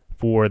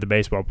for the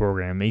baseball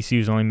program.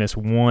 ECU's only missed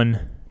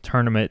 1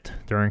 tournament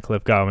during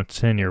Cliff Godwin's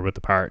tenure with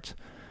the Pirates,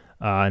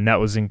 and that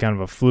was in kind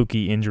of a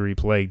fluky,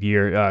 injury-plagued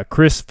year.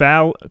 Chris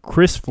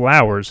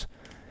Flowers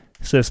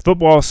says,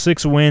 football,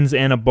 6 wins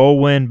and a bowl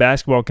win.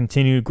 Basketball,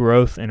 continued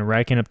growth and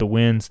racking up the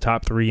wins.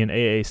 Top 3 in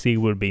AAC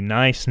would be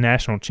nice.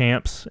 National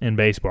champs in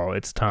baseball.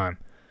 It's time.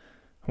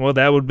 Well,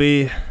 that would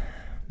be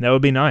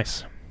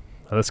nice.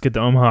 Let's get to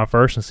Omaha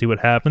first and see what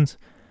happens.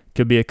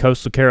 Could be a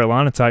Coastal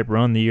Carolina type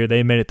run. The year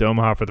they made it to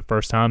Omaha for the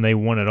first time, they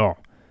won it all.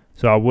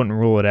 So I wouldn't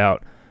rule it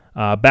out.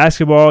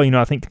 Basketball,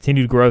 I think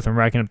continued growth and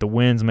racking up the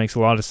wins makes a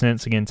lot of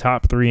sense. Again,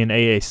 top 3 in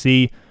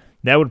AAC.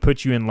 That would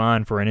put you in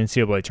line for an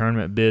NCAA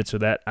tournament bid. So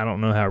that, I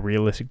don't know how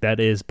realistic that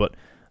is, but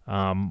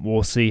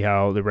we'll see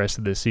how the rest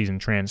of this season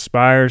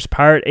transpires.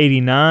 Pirate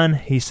 89,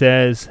 he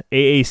says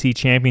AAC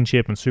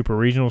championship and super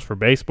regionals for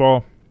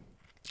baseball.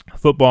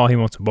 Football, he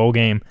wants a bowl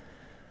game.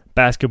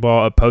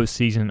 Basketball, a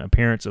postseason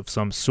appearance of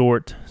some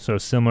sort, so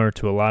similar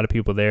to a lot of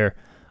people there.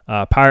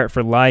 Pirate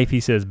for life,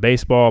 he says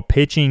baseball,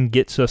 pitching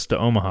gets us to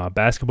Omaha.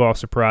 Basketball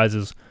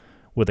surprises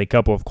with a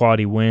couple of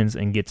quality wins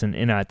and gets an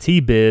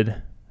NIT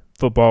bid.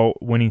 Football,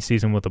 winning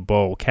season with a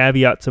bowl.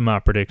 Caveat to my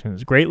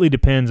predictions, greatly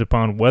depends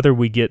upon whether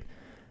we get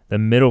the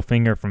middle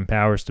finger from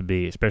powers to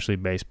be, especially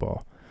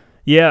baseball.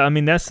 Yeah, I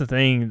mean, that's the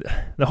thing.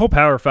 The whole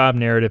Power 5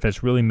 narrative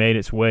has really made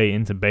its way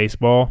into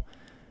baseball,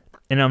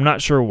 and I'm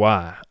not sure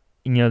why.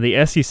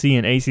 The SEC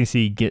and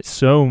ACC get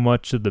so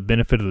much of the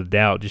benefit of the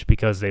doubt just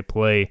because they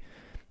play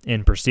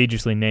in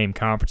prestigiously named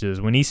conferences.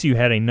 When ECU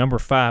had a number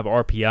 5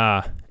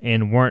 RPI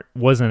and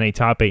wasn't a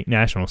top 8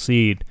 national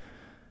seed,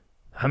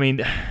 I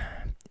mean,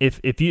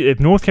 if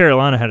North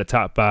Carolina had a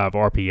top 5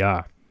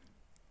 RPI,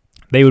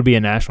 they would be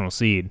a national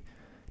seed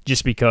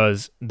just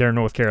because they're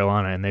North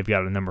Carolina and they've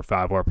got a number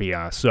 5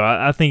 RPI. So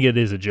I think it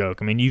is a joke.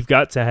 I mean, you've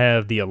got to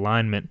have the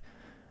alignment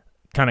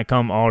kind of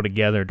come all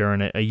together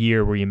during a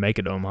year where you make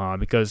it to Omaha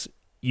because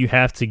you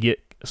have to get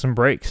some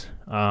breaks.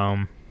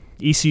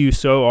 ECU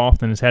so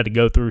often has had to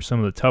go through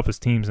some of the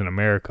toughest teams in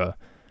America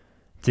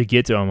to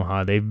get to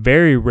Omaha. They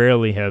very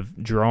rarely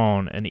have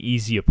drawn an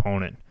easy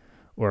opponent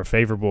or a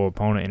favorable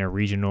opponent in a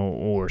regional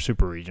or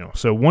super regional.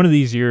 So one of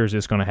these years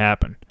it's going to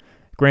happen.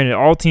 Granted,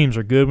 all teams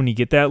are good when you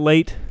get that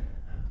late,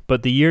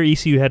 but the year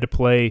ECU had to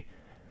play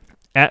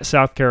at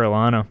South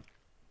Carolina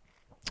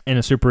in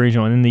a super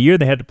regional, and then the year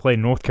they had to play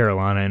North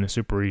Carolina in a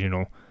super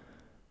regional,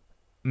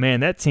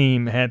 man, that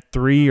team had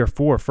 3 or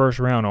 4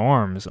 first-round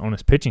arms on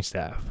its pitching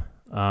staff.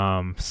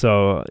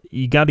 So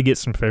you got to get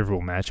some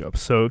favorable matchups.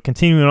 So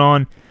continuing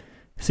on,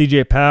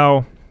 CJ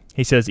Powell,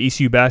 he says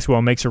ECU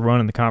basketball makes a run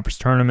in the conference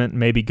tournament,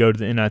 maybe go to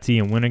the NIT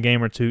and win a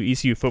game or 2.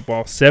 ECU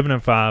football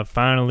 7-5,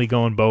 finally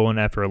going bowling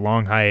after a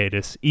long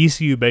hiatus.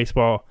 ECU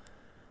baseball,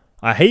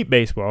 I hate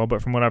baseball,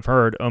 but from what I've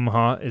heard,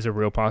 Omaha is a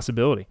real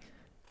possibility.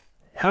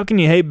 How can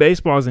you hate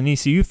baseball as an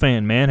ECU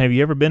fan, man? Have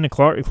you ever been to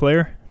Clark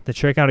LeClaire to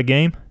check out a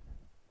game?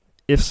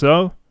 If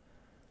so,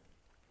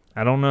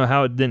 I don't know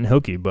how it didn't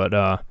hook you, but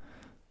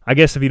I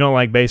guess if you don't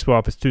like baseball,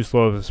 if it's too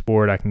slow of a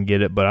sport, I can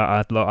get it, but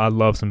I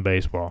love some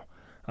baseball.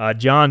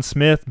 John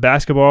Smith,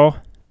 basketball,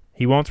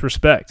 he wants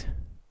respect.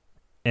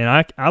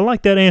 And I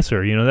like that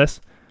answer.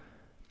 That's,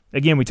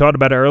 again, we talked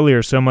about it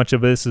earlier, so much of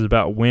this is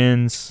about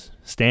wins,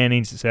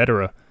 standings,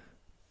 etc.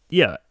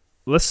 Yeah,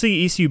 let's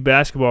see ECU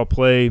basketball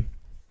play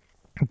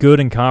good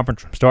in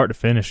conference from start to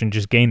finish and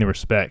just gain the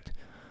respect.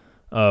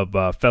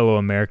 of fellow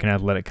American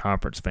Athletic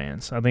Conference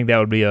fans. I think that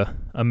would be a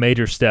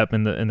major step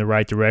in the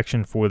right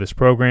direction for this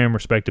program.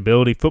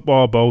 Respectability,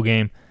 football, bowl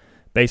game,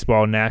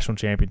 baseball, national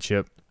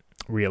championship,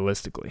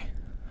 realistically.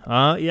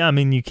 Yeah, I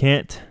mean, you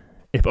can't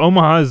 – if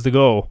Omaha is the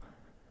goal,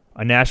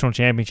 a national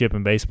championship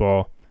in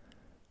baseball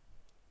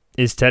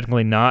is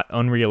technically not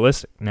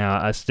unrealistic.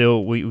 Now,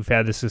 we've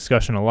had this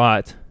discussion a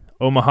lot.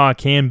 Omaha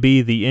can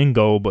be the end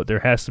goal, but there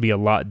has to be a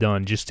lot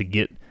done just to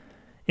get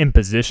in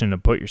position to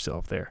put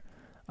yourself there.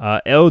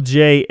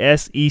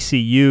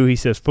 LJSECU, he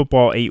says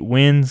football 8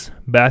 wins,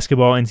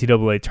 basketball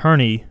NCAA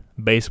tourney,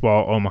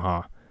 baseball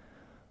Omaha.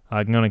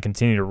 I'm going to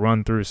continue to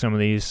run through some of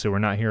these so we're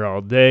not here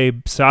all day.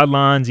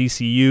 Sidelines,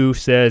 ECU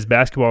says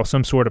basketball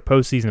some sort of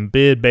postseason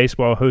bid,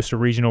 baseball host a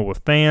regional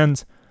with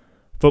fans,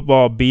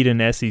 football beat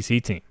an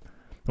SEC team.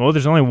 Well,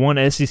 there's only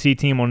one SEC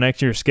team on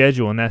next year's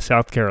schedule, and that's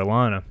South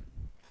Carolina,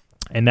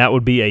 and that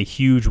would be a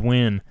huge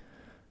win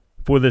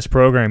for this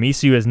program.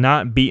 ECU has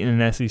not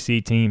beaten an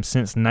SEC team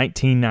since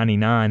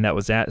 1999. That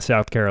was at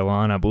South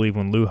Carolina, I believe,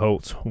 when Lou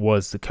Holtz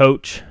was the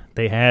coach.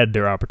 They had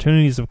their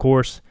opportunities, of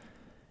course,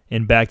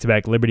 in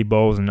back-to-back Liberty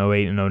Bowls in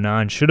 08 and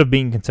 09. Should have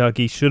beaten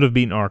Kentucky, should have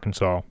beaten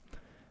Arkansas.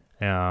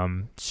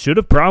 Should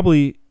have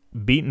probably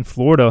beaten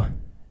Florida.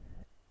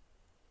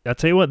 I'll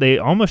tell you what, they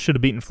almost should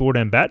have beaten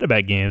Florida in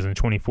back-to-back games in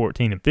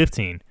 2014 and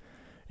 15.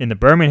 In the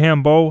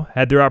Birmingham Bowl,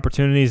 had their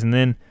opportunities, and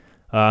then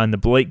in the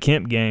Blake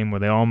Kemp game where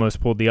they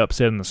almost pulled the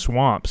upset in the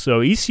Swamp.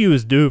 So ECU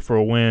is due for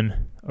a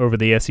win over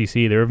the SEC.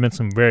 There have been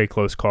some very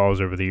close calls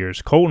over the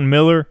years. Colton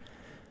Miller,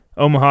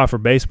 Omaha for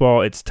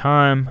baseball. It's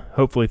time.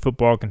 Hopefully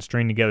football can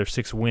string together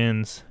 6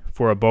 wins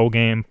for a bowl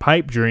game.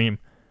 Pipe dream.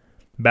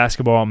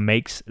 Basketball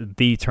makes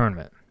the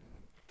tournament.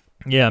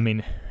 Yeah, I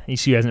mean,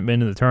 ECU hasn't been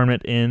to the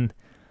tournament in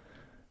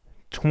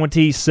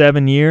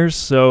 27 years,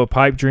 so a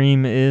pipe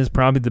dream is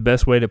probably the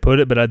best way to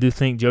put it, but I do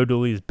think Joe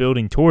Dooley is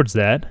building towards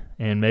that,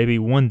 and maybe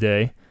one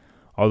day,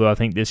 although I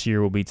think this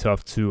year will be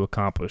tough to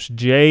accomplish.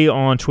 Jay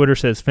on Twitter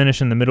says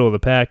finish in the middle of the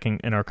pack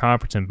in our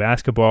conference in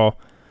basketball.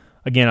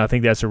 Again, I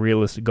think that's a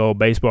realistic goal.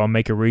 Baseball,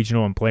 make a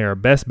regional and play our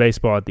best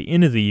baseball at the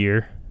end of the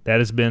year. That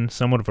has been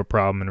somewhat of a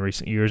problem in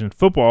recent years. And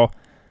football,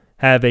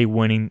 have a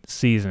winning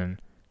season.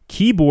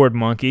 Keyboard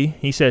Monkey,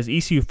 he says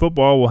ECU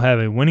football will have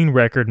a winning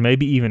record,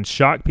 maybe even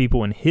shock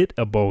people and hit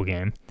a bowl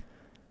game.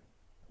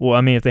 Well,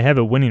 I mean, if they have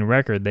a winning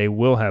record, they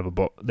will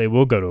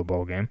go to a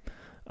bowl game.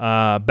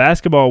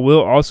 Basketball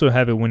will also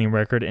have a winning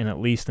record and at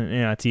least an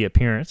NIT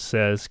appearance,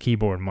 says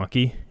Keyboard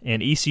Monkey.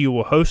 And ECU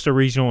will host a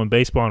regional in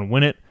baseball and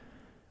win it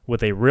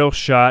with a real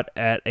shot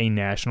at a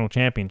national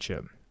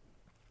championship.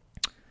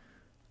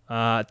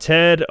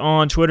 Ted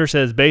on Twitter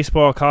says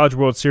baseball College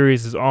World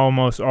Series is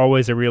almost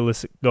always a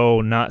realistic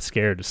goal, not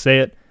scared to say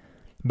it.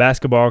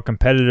 Basketball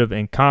competitive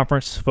in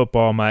conference.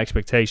 Football, my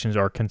expectations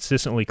are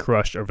consistently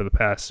crushed over the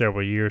past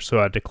several years, so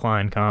I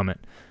decline comment.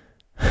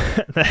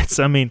 That's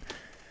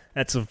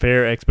a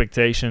fair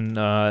expectation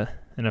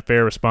and a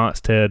fair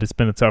response, Ted. It's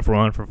been a tough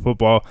run for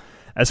football.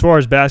 As far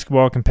as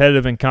basketball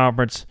competitive in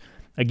conference,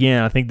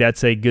 again, I think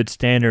that's a good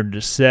standard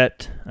to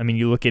set. I mean,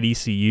 you look at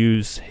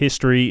ECU's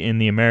history in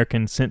the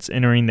American since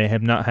entering, they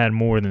have not had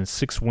more than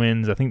 6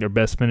 wins. I think their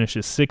best finish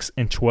is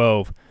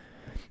 6-12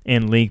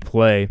 in league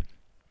play.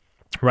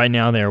 Right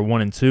now, they are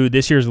 1-2.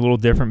 This year is a little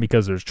different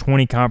because there's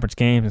 20 conference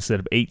games instead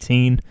of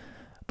 18.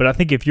 But I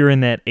think if you're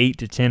in that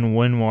 8-10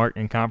 win mark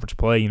in conference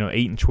play,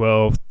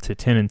 8-12 to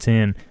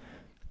 10-10,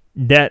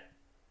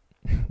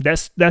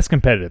 that's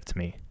competitive to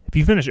me. If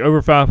you finish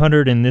over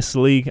 500 in this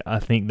league, I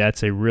think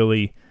that's a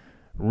really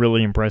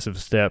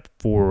impressive step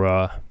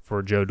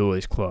for Joe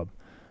Dooley's club.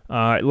 All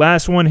right,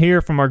 last one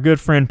here from our good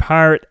friend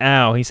Pirate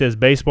Al. He says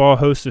baseball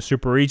hosts a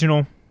super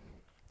regional,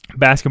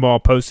 basketball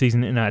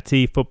postseason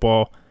NIT,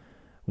 football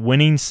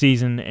winning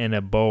season, and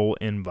a bowl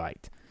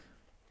invite.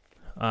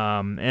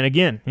 And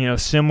again,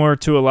 similar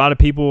to a lot of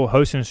people,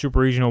 hosting a super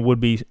regional would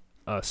be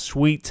a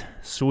sweet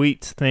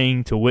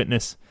thing to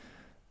witness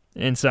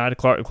inside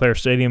Clark LeClaire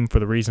Stadium for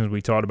the reasons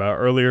we talked about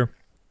earlier.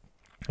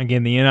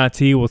 Again, the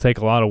NIT will take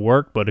a lot of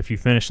work, but if you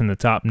finish in the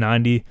top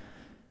 90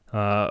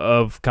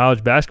 of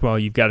college basketball,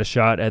 you've got a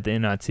shot at the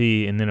NIT.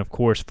 And then, of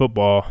course,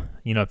 football,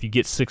 if you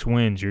get 6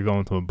 wins, you're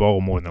going to a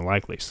bowl more than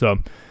likely. So,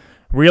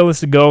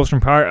 realistic goals from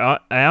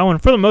Pirate Al,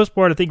 and for the most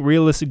part, I think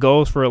realistic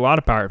goals for a lot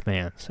of Pirate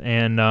fans.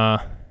 And,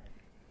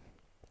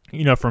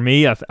 for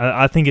me,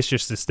 I think it's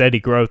just the steady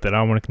growth that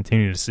I want to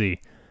continue to see.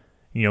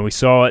 We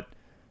saw it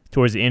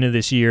towards the end of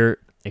this year,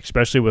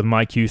 especially with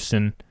Mike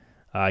Houston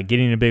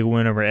getting a big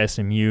win over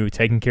SMU,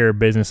 taking care of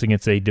business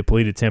against a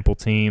depleted Temple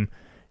team.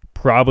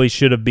 Probably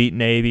should have beat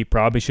Navy,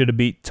 probably should have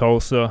beat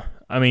Tulsa.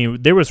 I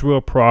mean, there was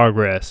real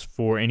progress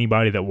for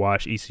anybody that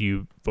watched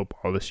ECU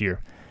football this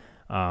year.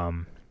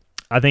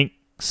 I think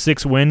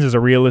 6 wins is a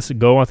realistic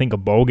goal. I think a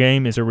bowl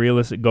game is a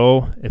realistic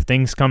goal. If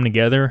things come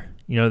together,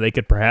 they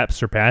could perhaps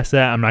surpass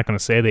that. I'm not going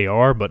to say they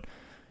are, but,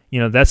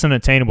 that's an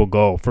attainable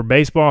goal. For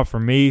baseball, for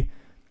me,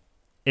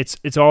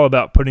 it's all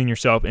about putting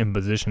yourself in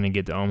position to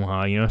get to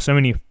Omaha. So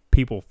many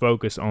people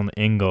focus on the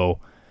end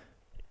goal.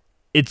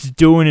 It's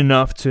doing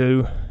enough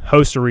to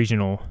host a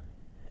regional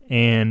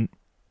and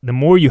the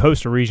more you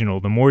host a regional,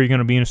 the more you're going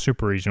to be in a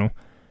super regional.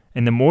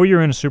 And the more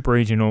you're in a super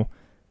regional,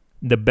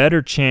 the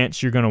better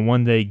chance you're going to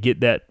one day get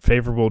that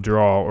favorable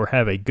draw or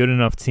have a good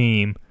enough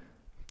team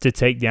to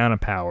take down a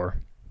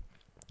power.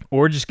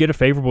 Or just get a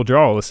favorable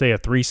draw. Let's say a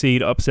 3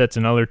 seed upsets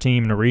another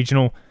team in a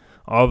regional.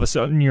 All of a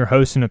sudden you're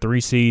hosting a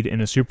 3 seed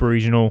in a super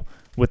regional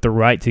with the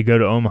right to go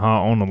to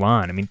Omaha on the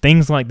line. I mean,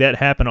 things like that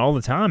happen all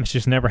the time. It's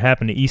just never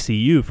happened to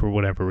ECU for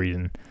whatever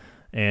reason.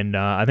 And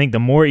I think the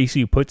more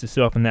ECU puts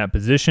itself in that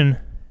position,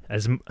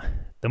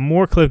 the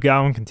more Cliff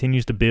Godwin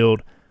continues to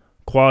build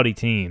quality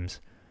teams,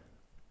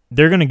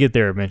 they're going to get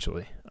there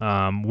eventually.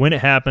 When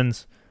it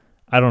happens,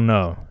 I don't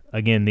know.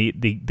 Again,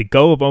 the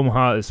goal of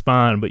Omaha is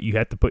fine, but you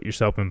have to put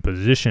yourself in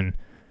position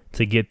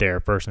to get there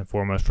first and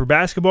foremost. For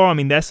basketball, I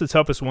mean, that's the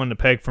toughest one to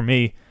peg for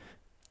me.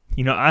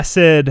 You know, I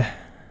said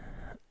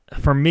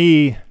for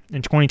me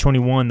in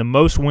 2021, the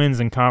most wins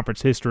in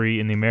conference history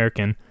in the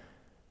American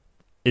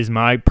is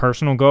my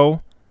personal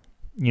goal.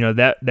 You know,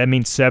 that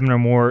means 7 or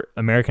more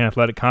American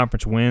Athletic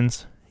Conference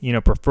wins, you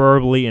know,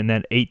 preferably in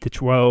that 8 to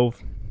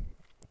 12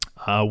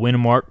 win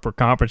mark for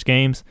conference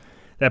games.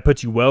 That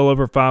puts you well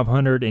over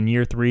 500 in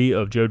year 3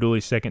 of Joe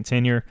Dooley's second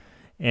tenure,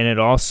 and it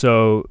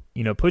also,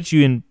 you know, puts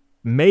you in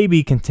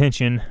maybe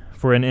contention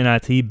for an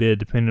NIT bid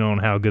depending on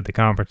how good the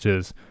conference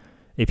is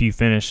if you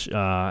finish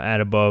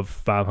at above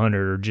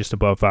 500 or just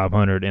above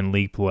 500 in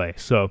league play.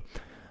 So,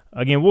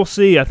 again, we'll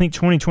see. I think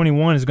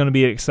 2021 is going to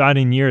be an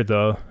exciting year,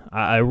 though.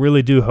 I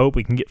really do hope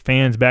we can get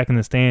fans back in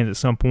the stands at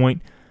some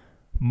point,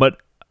 but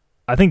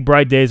I think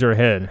bright days are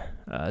ahead.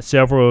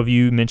 Several of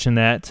you mentioned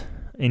that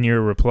in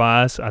your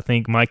replies. I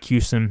think Mike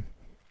Houston,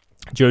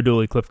 Joe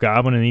Dooley, Cliff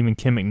Godwin, and even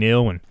Kim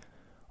McNeil, and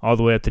all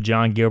the way up to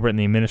John Gilbert and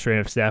the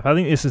administrative staff. I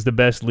think this is the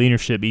best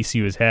leadership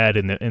ECU has had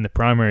in the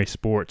primary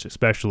sports,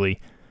 especially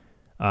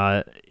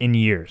in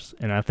years.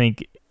 And I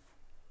think,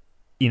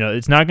 you know,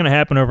 it's not going to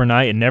happen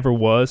overnight. It never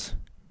was,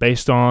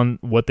 based on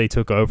what they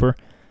took over.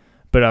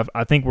 But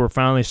I think we're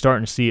finally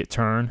starting to see it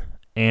turn,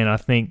 and I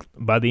think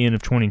by the end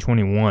of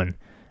 2021,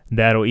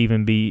 that'll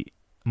even be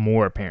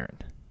more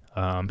apparent.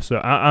 So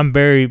I'm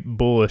very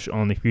bullish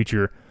on the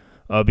future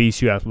of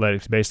ECU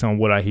athletics based on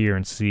what I hear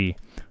and see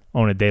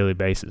on a daily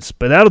basis.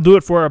 But that'll do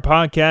it for our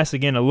podcast.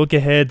 Again, a look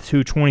ahead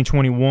to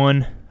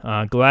 2021.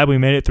 Glad we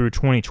made it through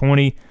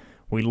 2020.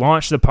 We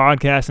launched the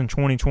podcast in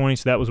 2020,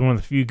 so that was one of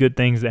the few good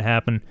things that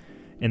happened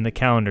in the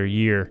calendar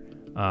year.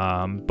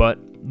 But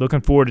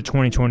looking forward to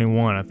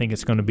 2021, I think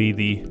it's going to be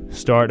the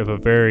start of a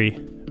very,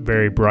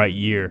 very bright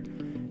year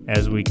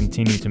as we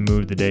continue to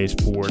move the days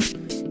forward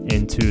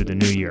into the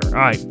new year. All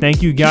right,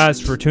 thank you guys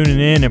for tuning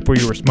in and for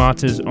your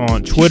responses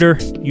on Twitter.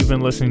 You've been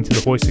listening to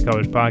the Hoist the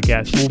Colors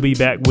podcast. We'll be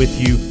back with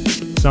you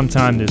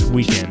sometime this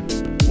weekend.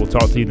 We'll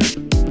talk to you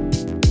then.